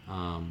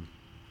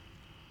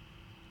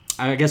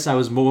 I guess I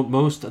was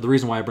most the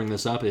reason why I bring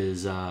this up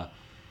is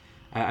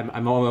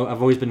I've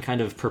always been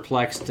kind of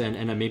perplexed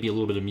and maybe a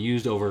little bit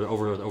amused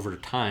over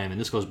time, and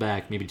this goes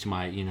back maybe to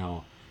my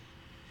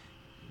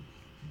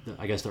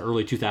I guess the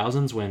early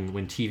 2000s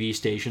when TV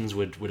stations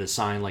would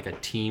assign like a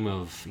team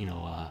of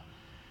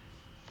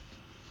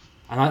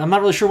I'm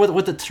not really sure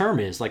what the term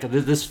is. Like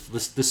this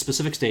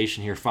specific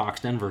station here,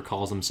 Fox Denver,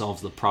 calls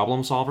themselves the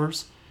Problem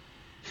Solvers.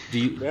 Do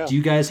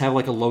you guys have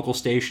like a local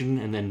station?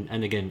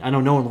 And again, I know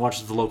no one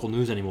watches the local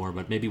news anymore,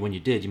 but maybe when you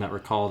did, you might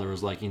recall there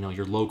was like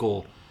your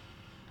local.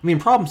 I mean,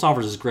 Problem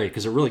Solvers is great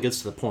because it really gets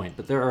to the point.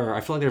 But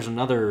I feel like there's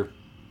another.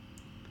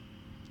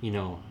 I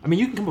mean,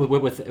 you can come up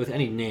with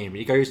any name.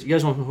 You guys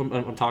know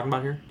what I'm talking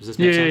about here? Does this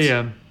make sense?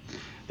 Yeah.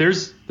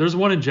 There's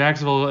one in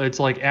Jacksonville. It's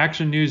like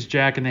Action News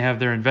Jack, and they have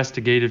their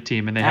investigative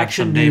team, and they have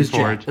Action some name News for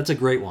Jack. it. That's a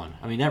great one.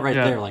 I mean, that right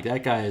there, like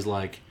that guy is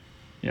like.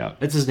 Yeah.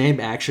 That's his name,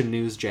 Action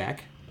News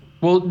Jack.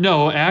 Well,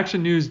 no,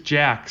 Action News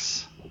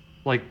Jacks,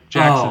 like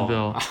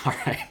Jacksonville. Oh, all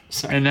right.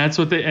 Sorry. And that's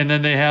what and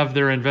then they have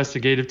their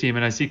investigative team,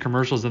 and I see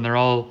commercials, and they're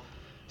all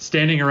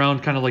standing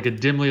around kind of like a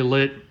dimly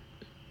lit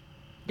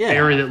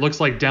area that looks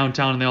like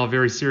downtown, and they all have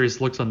very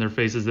serious looks on their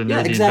faces, and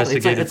they're the exactly.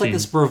 investigative It's like team.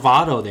 this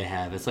bravado they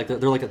have. It's like they're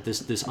like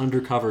this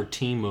undercover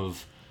team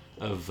of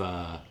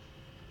I'm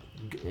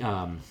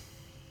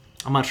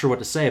not sure what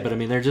to say, but I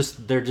mean they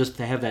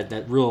have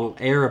that real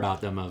air about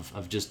them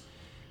of just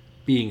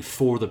being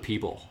for the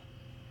people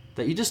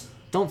that you just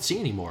don't see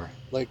anymore.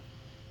 Like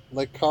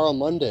Carl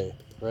Monday,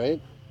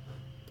 right?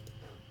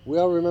 We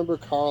all remember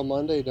Carl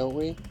Monday, don't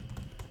we?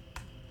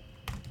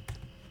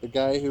 The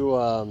guy who,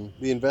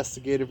 the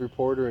investigative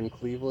reporter in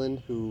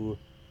Cleveland who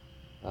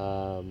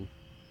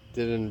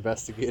did an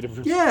investigative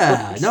report.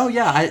 Yeah,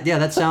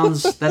 that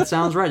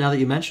sounds right now that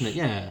you mention it.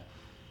 Yeah.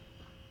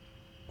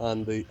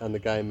 On the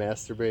guy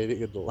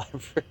masturbating in the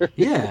library.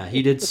 Yeah,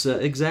 he did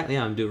exactly.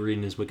 Yeah, I'm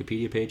reading his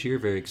Wikipedia page here.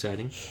 Very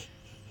exciting.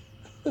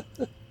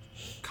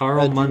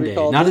 Carl Monday,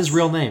 not his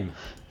real name.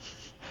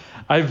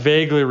 I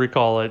vaguely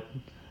recall it.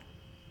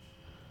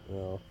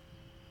 Oh,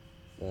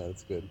 yeah,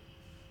 that's good.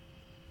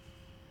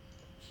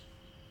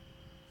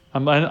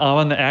 I'm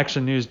on the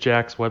Action News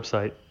Jack's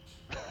website.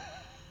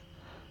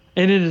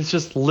 And it is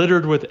just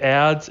littered with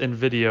ads and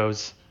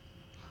videos.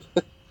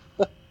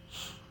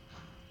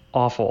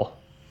 Awful.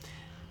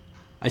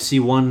 I see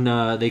one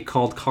they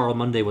called Carl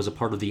Monday was a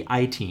part of the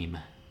I-Team.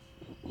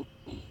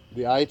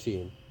 The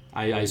I-Team.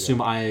 I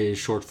assume I is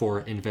short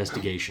for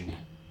investigation.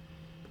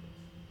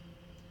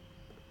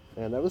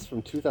 Man, that was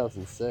from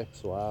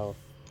 2006. Wow.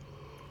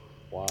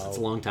 That's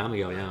a long time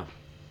ago, yeah.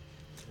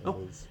 That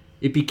was-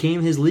 It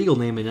became his legal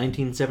name in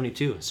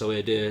 1972, so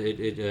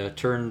it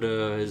turned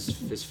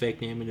his fake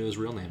name into his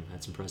real name.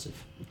 That's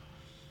impressive.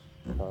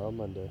 Carl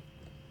Monday.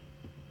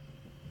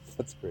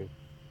 That's great.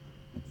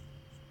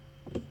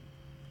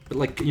 But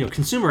like,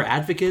 consumer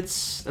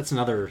advocates, that's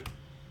another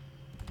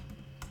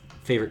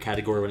favorite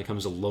category when it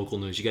comes to local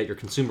news. You got your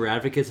consumer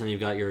advocates, and you've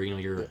got your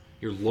your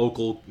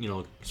local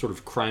sort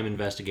of crime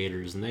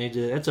investigators, and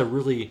that's a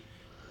really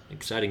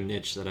exciting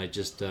niche that I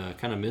just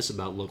kind of miss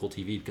about local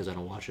TV because I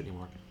don't watch it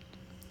anymore.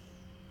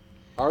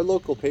 Our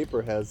local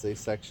paper has a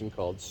section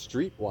called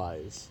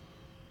Streetwise,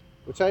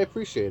 which I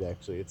appreciate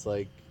actually. It's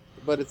like,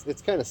 but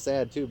it's kind of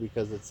sad too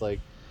because it's like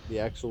the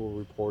actual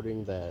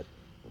reporting that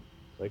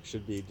like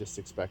should be just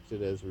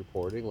expected as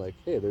reporting. Like,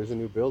 hey, there's a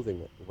new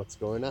building. What's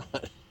going on?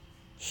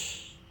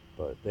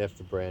 But they have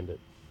to brand it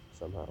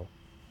somehow.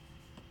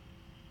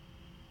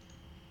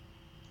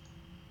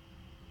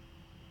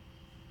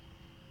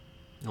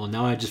 Well,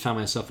 now I just found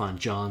myself on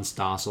John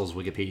Stossel's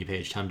Wikipedia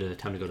page. Time to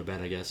go to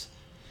bed, I guess.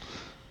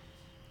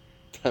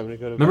 Time to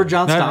go to Remember bed.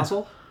 John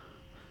Stossel?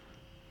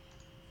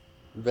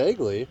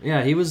 Vaguely.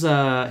 Yeah, he was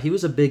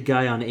a big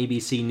guy on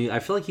ABC News. I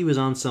feel like he was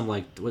on some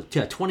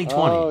 2020.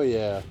 Oh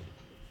yeah.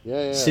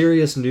 Yeah.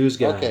 Serious news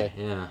guy. Okay.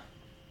 Yeah.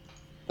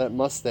 That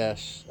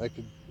mustache, I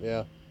could.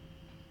 Yeah.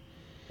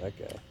 That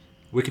guy.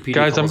 Wikipedia.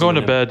 Guys, I'm calls going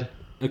him to bed.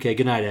 Okay,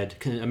 good night, Ed.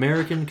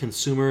 American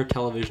consumer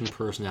television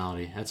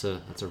personality. That's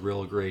a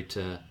real great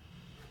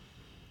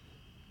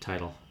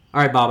title.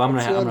 All right, Bob. I'm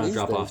gonna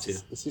drop off too.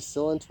 Is he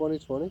still in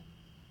 2020?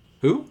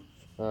 Who?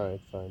 All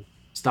right, fine.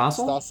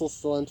 Stossel? Stossel's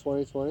still in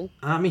 2020?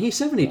 I mean, he's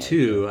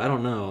 72. I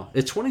don't know.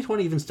 Is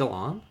 2020 even still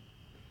on?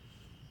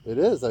 It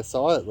is. I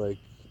saw it like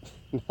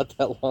not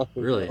that long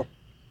ago. Really?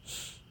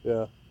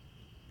 Yeah.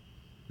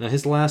 Now,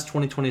 his last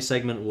 2020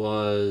 segment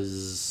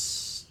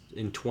was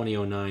in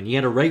 2009. He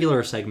had a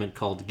regular segment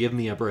called "Give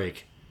Me a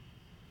Break."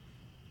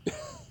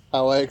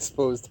 How I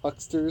exposed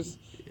hucksters,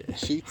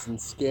 cheats, and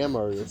scam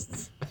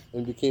artists,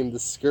 and became the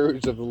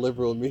scourge of the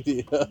liberal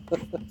media.